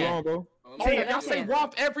God. Y'all say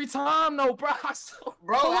Wolf every time, no, bro.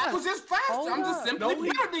 Bro, I was just fast. I'm just simply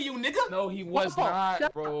better than you, nigga. No, he was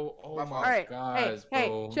not, bro. Oh my God,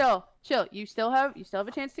 hey, chill. You still have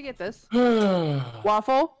a chance to get this.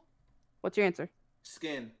 Waffle, what's your answer?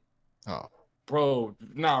 Skin. Oh, bro,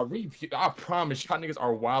 nah. I promise, y'all niggas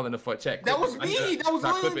are wild in the fuck. Check. That was me. That was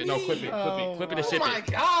clip it. No, clip it and ship it. Oh my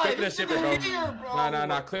God. Clip it and ship it, bro. Nah.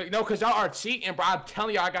 No, cause y'all are cheating, bro. I'm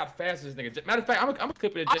telling you, I got fast as nigga. Matter of fact, I'm gonna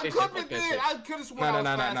clip it. I clip it then. I could have sworn I was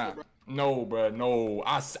faster, bro. No, bro. No.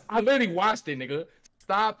 I literally watched it, nigga.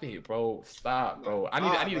 Stop it, bro. Stop, bro.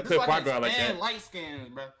 I need to clip my girl like that. Light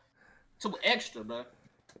skin, bro. Too extra, bro.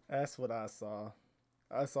 That's what I saw.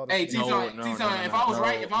 I saw. Hey, T-Time, if I was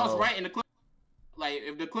right in the clip, like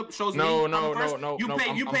if the clip shows me, you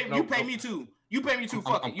pay me too. You pay me too.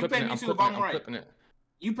 Fuck it. You pay me too if I'm right.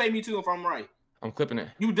 You pay me too if I'm right. I'm clipping it.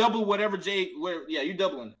 You double whatever you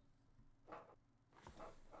doubling.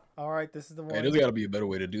 All right, this is the one. Hey, there's got to be a better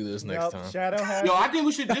way to do this next time. Shadow has I think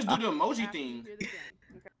we should just do the emoji thing.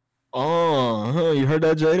 Oh, you heard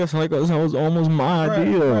that, Jay? That was almost my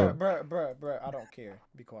idea. Bruh, I don't care.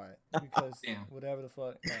 Be quiet. Because whatever the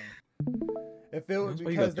fuck. If it was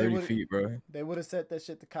because they would have said that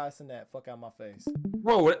shit to Kai Cenat. Fuck out my face.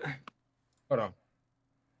 Bro, what? Hold on.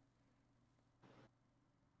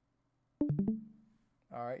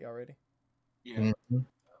 All right, y'all ready? Yeah.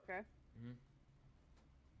 Okay.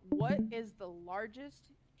 What is the largest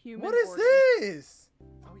human organ? What is this?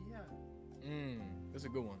 Oh yeah. That's a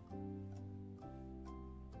good one.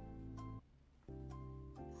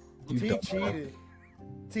 T cheated.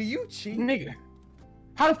 T, you cheat, nigga.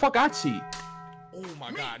 How the fuck I cheat? Oh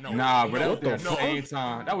my God, no. Nah, bro, that was the same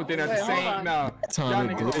time. That was at the same. Nah, time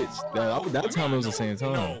it glitched. That time it was the same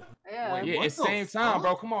time. Yeah. Yeah. Yeah, it's same time,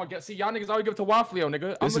 bro. Come on, see y'all niggas always give it to Waffleo,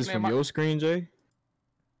 nigga. This is from your screen, Jay.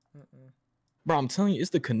 Bro, I'm telling you,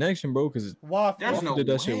 it's the connection, bro. Because There's no did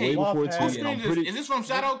that shit way before T. Is this from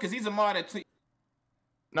Shoutout? Because he's a mod at T.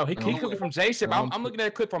 No, he clicked it from Jay shit. I'm looking at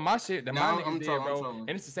a clip from my shit that my niggas did, bro. trolling.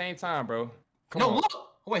 And it's the same time, bro. Come on. Look.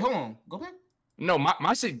 Wait, hold on. Go back. No,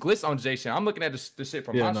 my shit glitched on Jay shit. I'm looking at the shit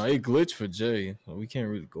from my shit. It glitched for Jay. We can't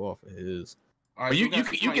really go off of his. Right, you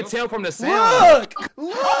can tell from the sound.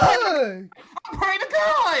 Look! I'm praying to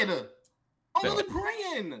God. I'm really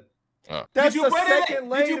praying. That's a second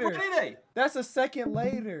later. Did you pray today? That's a second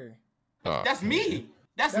later. That's me.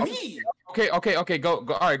 That's me. Okay. Go.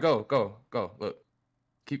 All right, go. Look,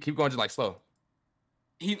 keep going, just like slow.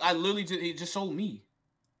 I literally he just showed me.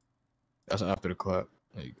 That's after the clap.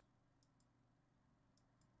 There you go.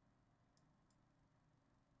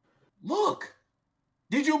 Look.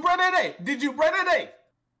 Did you pray today?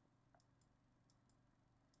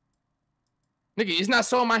 Nigga, it's not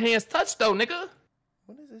showing my hands touch though, nigga.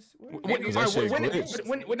 What is this?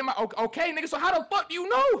 When am I okay, nigga? So how the fuck do you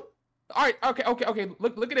know? All right, okay.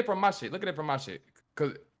 Look at it from my shit.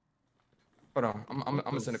 Cause hold on, I'm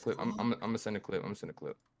gonna send a clip. I'm gonna send a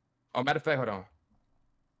clip. Oh, matter of fact, hold on.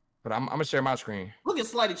 But I'm gonna share my screen. Look at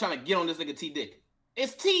Slidey trying to get on this nigga T dick.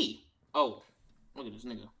 It's T. Oh, look at this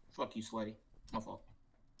nigga. Fuck you, Slidey. My fault.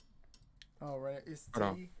 All right, it's T.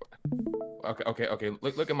 Hold on. Okay.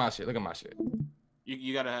 Look at my shit.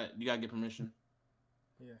 You gotta get permission.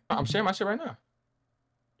 Yeah. I'm sharing my shit right now.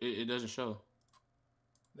 It doesn't show.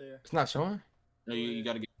 There. It's not showing? No, you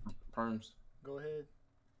gotta get perms. Go ahead.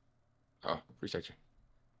 Oh, appreciate you.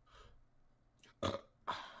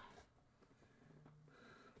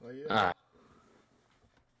 Well, yeah. All right.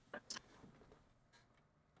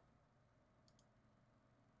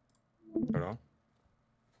 Hold on.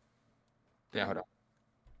 Yeah, hold on.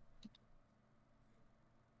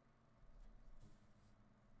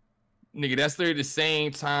 Nigga, that's literally the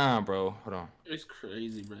same time, bro. Hold on. It's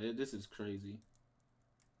crazy, bro. This is crazy.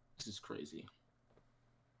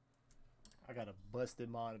 I got a busted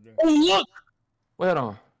monitor. Oh, look! Wait, hold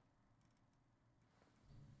on.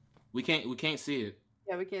 We can't see it.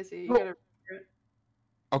 Yeah, we can't see it. You gotta...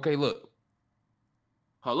 Okay, look.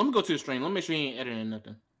 Hold on, let me go to the stream. Let me make sure you ain't editing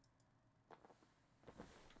nothing.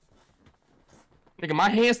 Nigga, my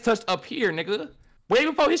hands touched up here, nigga. Way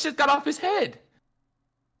before his shit got off his head.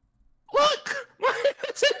 Look! My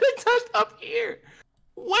hands touched up here.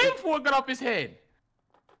 Way before it got off his head.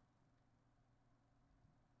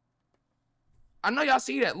 I know y'all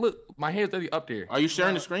see that. Look, my hands literally up there. Are you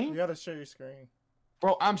sharing the screen? You gotta share your screen.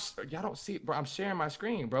 Bro, y'all don't see it, bro. I'm sharing my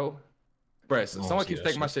screen, bro. Bro, someone keeps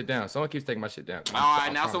taking my shit down. All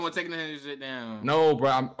right, now someone taking his shit down. No,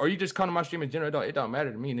 bro. Or you just come to my stream in general. It don't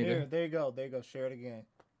matter to me, nigga. Here, there you go. Share it again.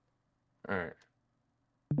 All right.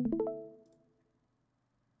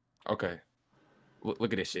 Okay.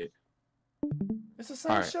 Look at this shit. It's the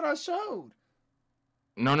same shit I showed.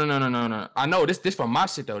 No. I know this from my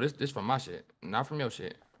shit though. This from my shit, not from your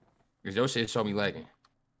shit. Cause your shit showed me lagging.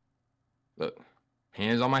 Look,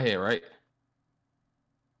 hands on my head, right?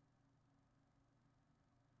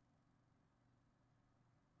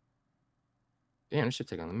 Damn, this shit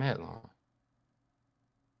taking the mad long.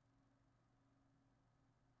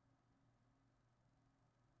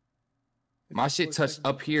 My shit touched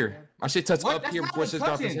up here. My shit touched up here before it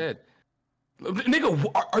off his head.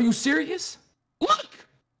 Nigga, are you serious? Look!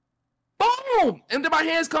 Boom! And then my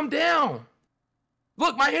hands come down.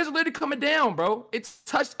 Look, my hands are literally coming down, bro. It's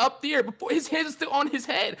touched up there before his hands are still on his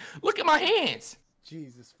head. Look at my hands.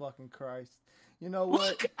 Jesus fucking Christ. You know what?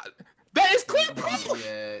 Look, that is clear proof.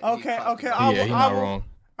 Okay.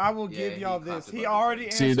 I will give y'all this. He already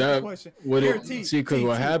answered the question. Because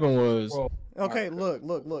what happened was... Okay,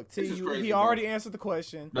 look. T, he already answered the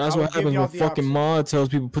question. That's what happens when fucking mod tells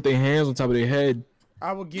people to put their hands on top of their head.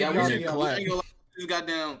 I will give y'all the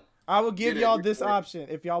option. I will give y'all this option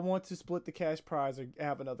if y'all want to split the cash prize or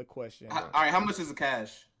have another question. All right, how much is the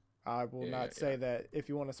cash? I will not say that. If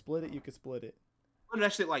you want to split it, you can split it. What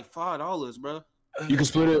that shit like $5, bro? You can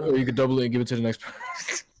split it or you can double it and give it to the next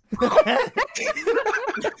person.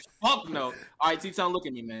 Fuck no. All right, T-Town, look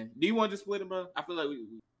at me, man. Do you want to split it, bro? I feel like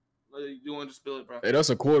you want to split it, bro? Hey,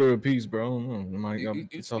 that's a quarter a piece, bro.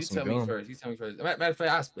 You tell me first. Matter of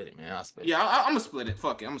fact, I'll split it, man. Yeah, I'm gonna split it.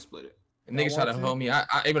 Fuck it, I'm gonna split it. Niggas try to hold me. I'm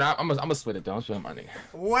gonna split it though. I'm splitting my nigga.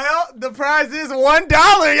 Well, the prize is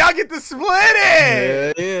 $1. Y'all get to split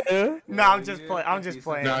it. Yeah. No, I'm just playing.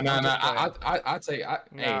 No. I take. Hey,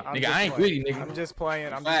 nigga, I ain't greedy, nigga. I'm just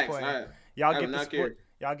playing. Right. Y'all get the split.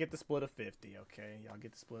 Y'all get the split of 50. Okay. Y'all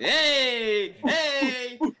get the split. Hey.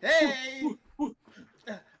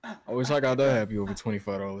 I wish I got that happy over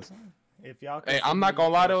 $25. If y'all, hey, I'm not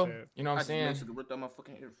gonna lie though. You know what I'm saying?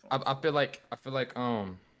 I feel like you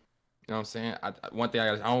know what I'm saying. One thing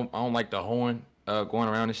I don't like the hoeing going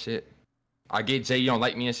around and shit. I get Jay, you don't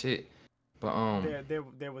like me and shit, but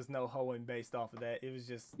there was no hoeing based off of that. It was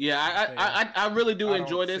just I really do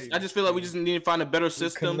enjoy this. I just feel like we just need to find a better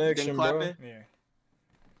system than clapping. Yeah.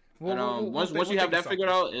 And once you have that figured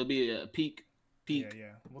out, it'll be a peak.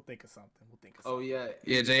 Yeah, we'll think of something. Oh yeah,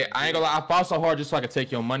 Jay. I ain't gonna lie. I fought so hard just so I could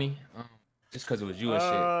take your money, just because it was you and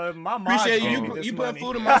shit. My mom appreciate you putting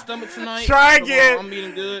food in my stomach tonight. Try again. I'm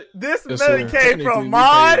eating good. This really came from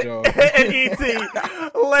Mod and ET.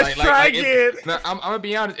 Let's try again. I'm gonna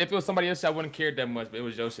be honest. If it was somebody else, I wouldn't care that much. But it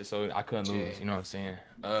was your shit, so I couldn't lose. You know what I'm saying?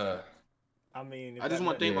 I mean, I just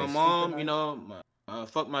want to thank my mom. You know,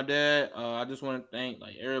 fuck my dad. I just want to thank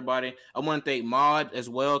like everybody. I want to thank Maud as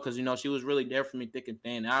well because you know she was really there for me thick and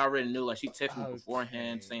thin. I already knew like she texted me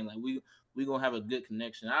beforehand saying like we gonna have a good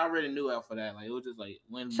connection. I already knew after that. Like it was just like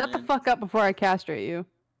win. Shut the fuck up before I castrate you.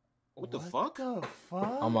 What the fuck?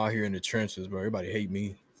 I'm out here in the trenches, bro. Everybody hate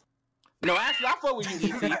me. No, actually, I fuck with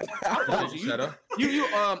you, ET. I fuck with you. Shut up. You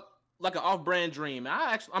like an off-brand dream.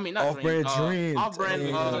 Not off-brand dream.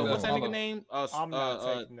 Off-brand. What's that nigga name?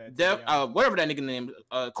 Whatever that nigga name.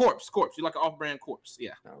 Corpse. You like an off-brand corpse.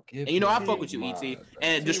 Yeah. And you know I fuck with you, ET.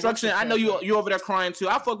 And Destruction. I know you over there crying too.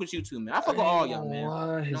 I fuck with you too, man. I fuck with all y'all,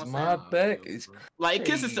 man. His mod back is like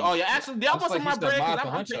kisses to all y'all. Actually, do y'all want some of my bread?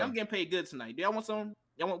 Cause I'm getting paid good tonight. Do y'all want some?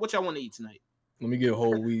 What y'all want to eat tonight? Let me get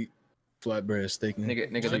whole wheat flatbread steak.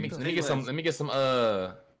 Nigga, let me get some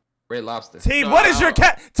Red Lobster. T, what is your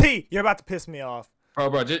cat? T, you're about to piss me off.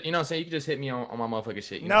 Bro, just, you know what I'm saying? You can just hit me on my motherfucking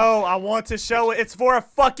shit. No, I want to show it. It's for a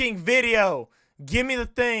fucking video. Give me the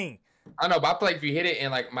thing. I know, but I feel like if you hit it and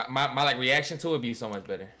like my like reaction to it be so much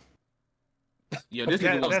better. Yo, this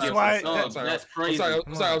that's why. That's crazy.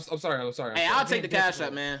 I'm sorry. Hey, I'll take the cash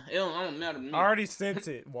out, man. I don't matter to me. I already sent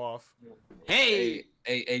it, Wolf. Hey,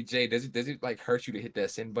 Jay, does it like hurt you to hit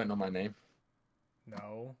that send button on my name?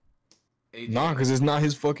 No. Nah, because it's not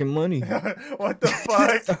his fucking money. What the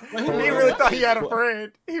fuck? He really thought he had a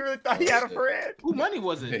friend. Who money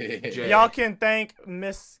was it? Y'all can thank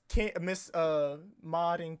Miss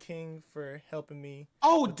Mod and King for helping me.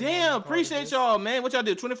 Oh damn! Appreciate y'all, man. What y'all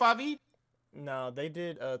do? 25 each? No, they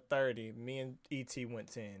did 30. Me and ET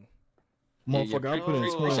went 10. Motherfucker, I put in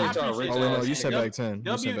 20. Oh no, you said like 10.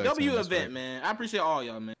 W event, man. I appreciate all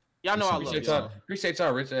y'all, man. Y'all know I love y'all. Appreciate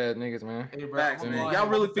y'all rich ass niggas, man. Hey, Facts, man. Y'all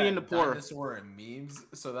really feeding the poor. Dinosaur and memes,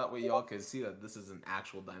 so that way y'all can see that this is an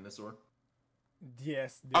actual dinosaur.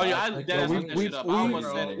 Yes. Oh yeah, we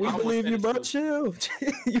believe you, bro. Chill.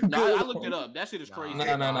 No, I looked it up. That shit is crazy.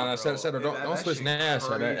 No. Settle. Don't switch names.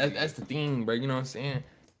 That's the thing, bro. You know what I'm saying?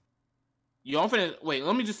 Yo, I'm finna wait.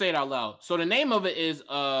 Let me just say it out loud. So the name of it is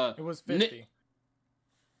It was 50.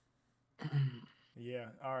 Yeah.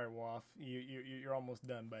 All right, Wolf. You're almost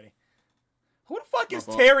done, buddy. Who the fuck is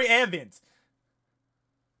Terry Evans?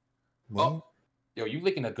 Oh, yo, you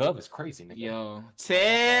licking a gov is crazy, nigga. Yo,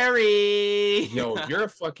 Terry. Yo, you're a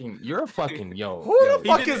fucking yo. Who the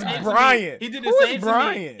fuck is Brian? He did the same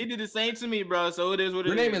to me. He did the same to me, bro. So it is what it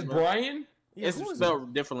is. Your name is Brian? It's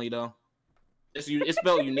spelled differently though. It's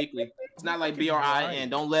spelled uniquely. It's not like BRIN.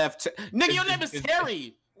 Don't laugh. Nigga, your name is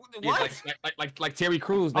Terry. What? Like Terry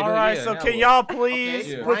Crews. Nigga. All right, so can y'all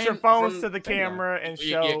please put your phones to the camera and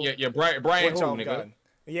show? Yeah, Brian who, nigga?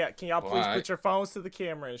 Yeah, can y'all please put your phones to the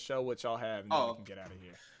camera and show what y'all have, and then we can get out of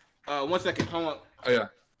here. 1 second, hold on. Oh yeah,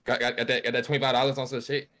 got that $25 on some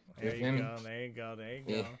shit. There you go.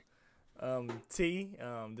 Yeah. T,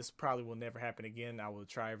 this probably will never happen again. I will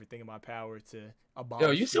try everything in my power to abolish.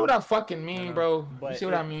 Yo, you see what I fucking mean, bro? You see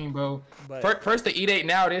what I mean, bro? First the eat 8,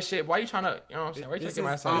 now this shit. Why you trying to, you know what I'm saying? Why you taking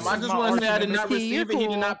my side? I just want to say I did not receive it. He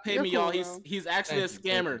did not pay me, y'all. He's actually a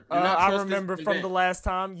scammer. I remember from the last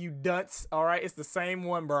time, you dunce. All right, it's the same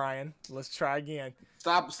one, Brian. Let's try again.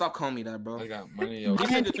 Stop calling me that, bro. I got money, yo. He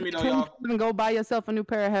sent it to me though, y'all. Even go buy yourself a new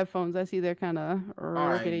pair of headphones. I see they're kind of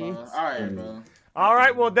rickety. All right, bro. All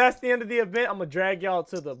right, well, that's the end of the event. I'm going to drag y'all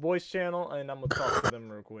to the voice channel, and I'm going to talk to them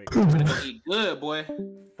real quick. Good, boy.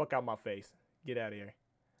 Fuck out my face. Get out of here.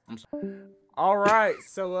 I'm sorry. All right,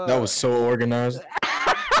 so... that was so organized.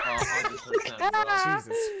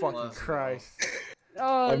 Jesus fucking Christ.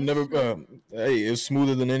 I've never... hey, it was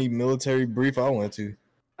smoother than any military brief I went to.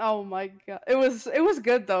 Oh, my God. It was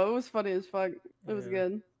good, though. It was funny as fuck. It was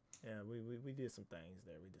good. Yeah, we did some things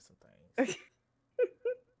there. We did some things.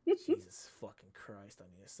 Jesus fucking Christ, I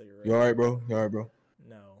need a cigarette. You alright, bro? No.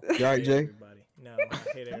 You alright, Jay? Everybody. No, I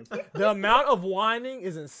hate everybody. The amount of whining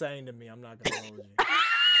is insane to me. I'm not gonna hold you.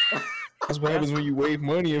 That's what happens when you wave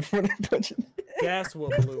money in front of a bunch of... That's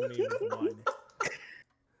what blew me with whining.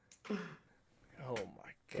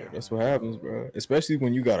 Yeah, that's what happens, bro. Especially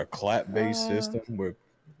when you got a clap-based system where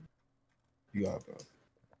you got.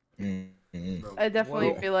 I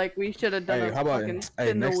definitely feel like we should have done Hey, a how about fucking hey spin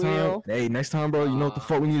the next wheel. time? Hey, next time, bro. You know what the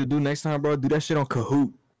fuck we need to do next time, bro? Do that shit on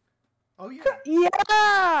Kahoot. Oh yeah.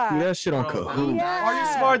 Yeah. Do that shit on Kahoot. Yeah. Are you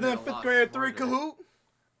smarter than 5th grade 3 Kahoot?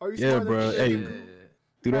 Are you Yeah, smarter bro. than Hey, 5th grade?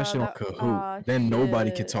 do that shit on Kahoot. Then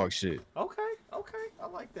nobody can talk shit. Okay. I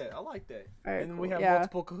like that. Alright, And we cool. have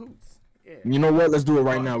multiple Kahoots. Yeah. You know what? Let's do it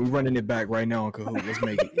right now. We're running it back right now on Kahoot. Let's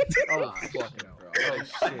make it. Oh fucking bro. Oh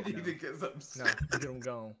shit. Need to get some. No, get them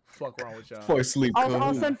gone. Fuck wrong with y'all. Before I sleep,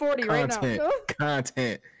 I'll send 40 right now.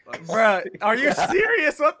 Content. Bruh, are you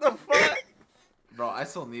serious? What the fuck? Bro, I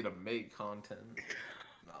still need to make content.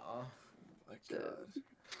 Nah. My God.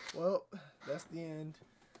 Well, that's the end.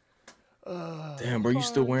 Damn, bro, you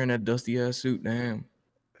still wearing that dusty ass suit? Damn.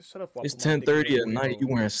 Shut up. It's 10:30 at night. You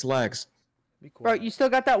wearing slacks? Bro, you still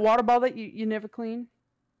got that water ball that you never clean?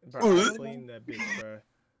 Bro, I clean that bitch, bro.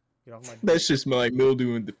 Get off my That shit smell like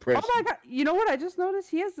mildew and depression. Oh my god! You know what? I just noticed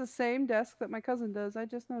he has the same desk that my cousin does. I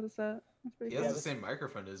just noticed that. That's pretty He cool. has the same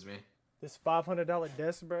microphone as me. This $500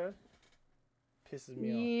 desk, bro, pisses me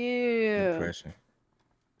off. Yeah. Depression.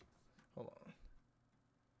 Hold on.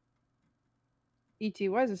 ET,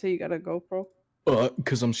 why does it say you got a GoPro?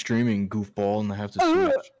 Cause I'm streaming goofball and I have to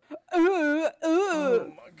switch. Oh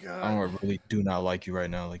my god. I really do not like you right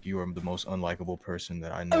now. Like you are the most unlikable person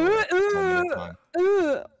that I know at this moment in time.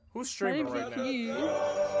 Who's streaming right now?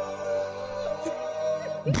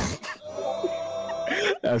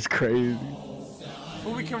 That's crazy. Who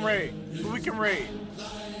we can raid? Can you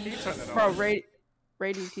turn it on? Bro, raid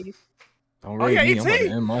ET. Don't raid me. ET? I'm about to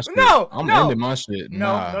end my shit. No, I'm no. ending my shit.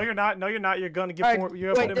 Nah. No, you're not. You're not. You're gonna get more.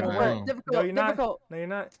 You're wait, gonna more. difficult, No, you're not. difficult. No, you're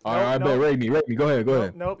not. All right, I bet. Raid me. Go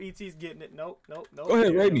ahead. Nope. ET's getting it. Nope. Go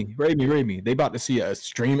ahead. Raid me. They about to see a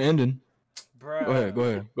stream ending. Bruh. Go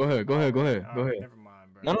ahead. Go ahead. Never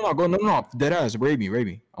mind, bro. No. Dead ass. Raid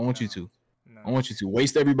me. I want you to. No. I want you to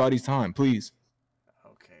waste everybody's time, please.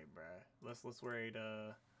 Okay, bruh. Let's raid.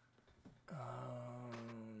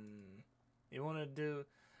 You wanna do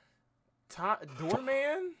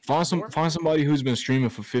Doorman? Find somebody who's been streaming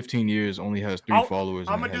for 15 years, only has 3 followers,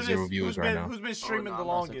 and has 0 viewers right now. Who's been streaming the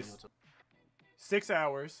longest? 6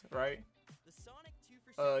 hours, right?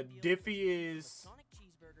 Diffie is.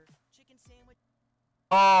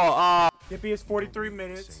 Diffie is 43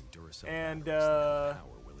 minutes, and Ty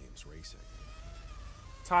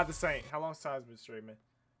the Saint. How long has Ty's been streaming?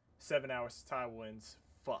 7 hours. Ty wins.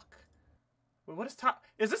 Fuck. Wait, what is Ty?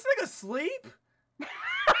 Is this nigga asleep?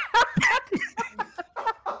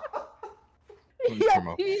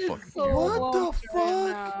 Yeah, he is so what the fuck?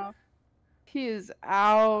 Right now. He is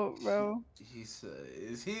out, bro.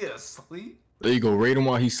 Is he asleep? There you go. Raid him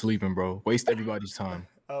while he's sleeping, bro. Waste everybody's time.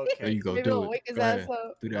 Okay. There you go. Maybe Do he'll it. wake his Go ass ahead.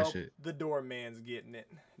 up. Do that shit. The doorman's getting it.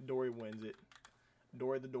 Dory wins it.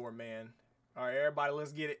 Dory the doorman. All right, everybody,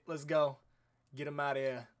 let's get it. Let's go. Get him out of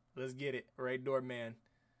here. Let's get it. Raid doorman.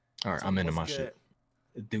 All right, I'm into my What's shit.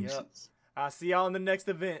 good? Deuces. Yep. I'll see y'all in the next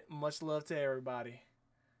event. Much love to everybody.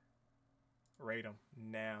 Raid him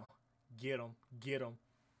now. Get him. Get him.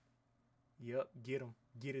 Yep, get him.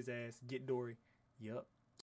 Get his ass. Get Dory. Yep.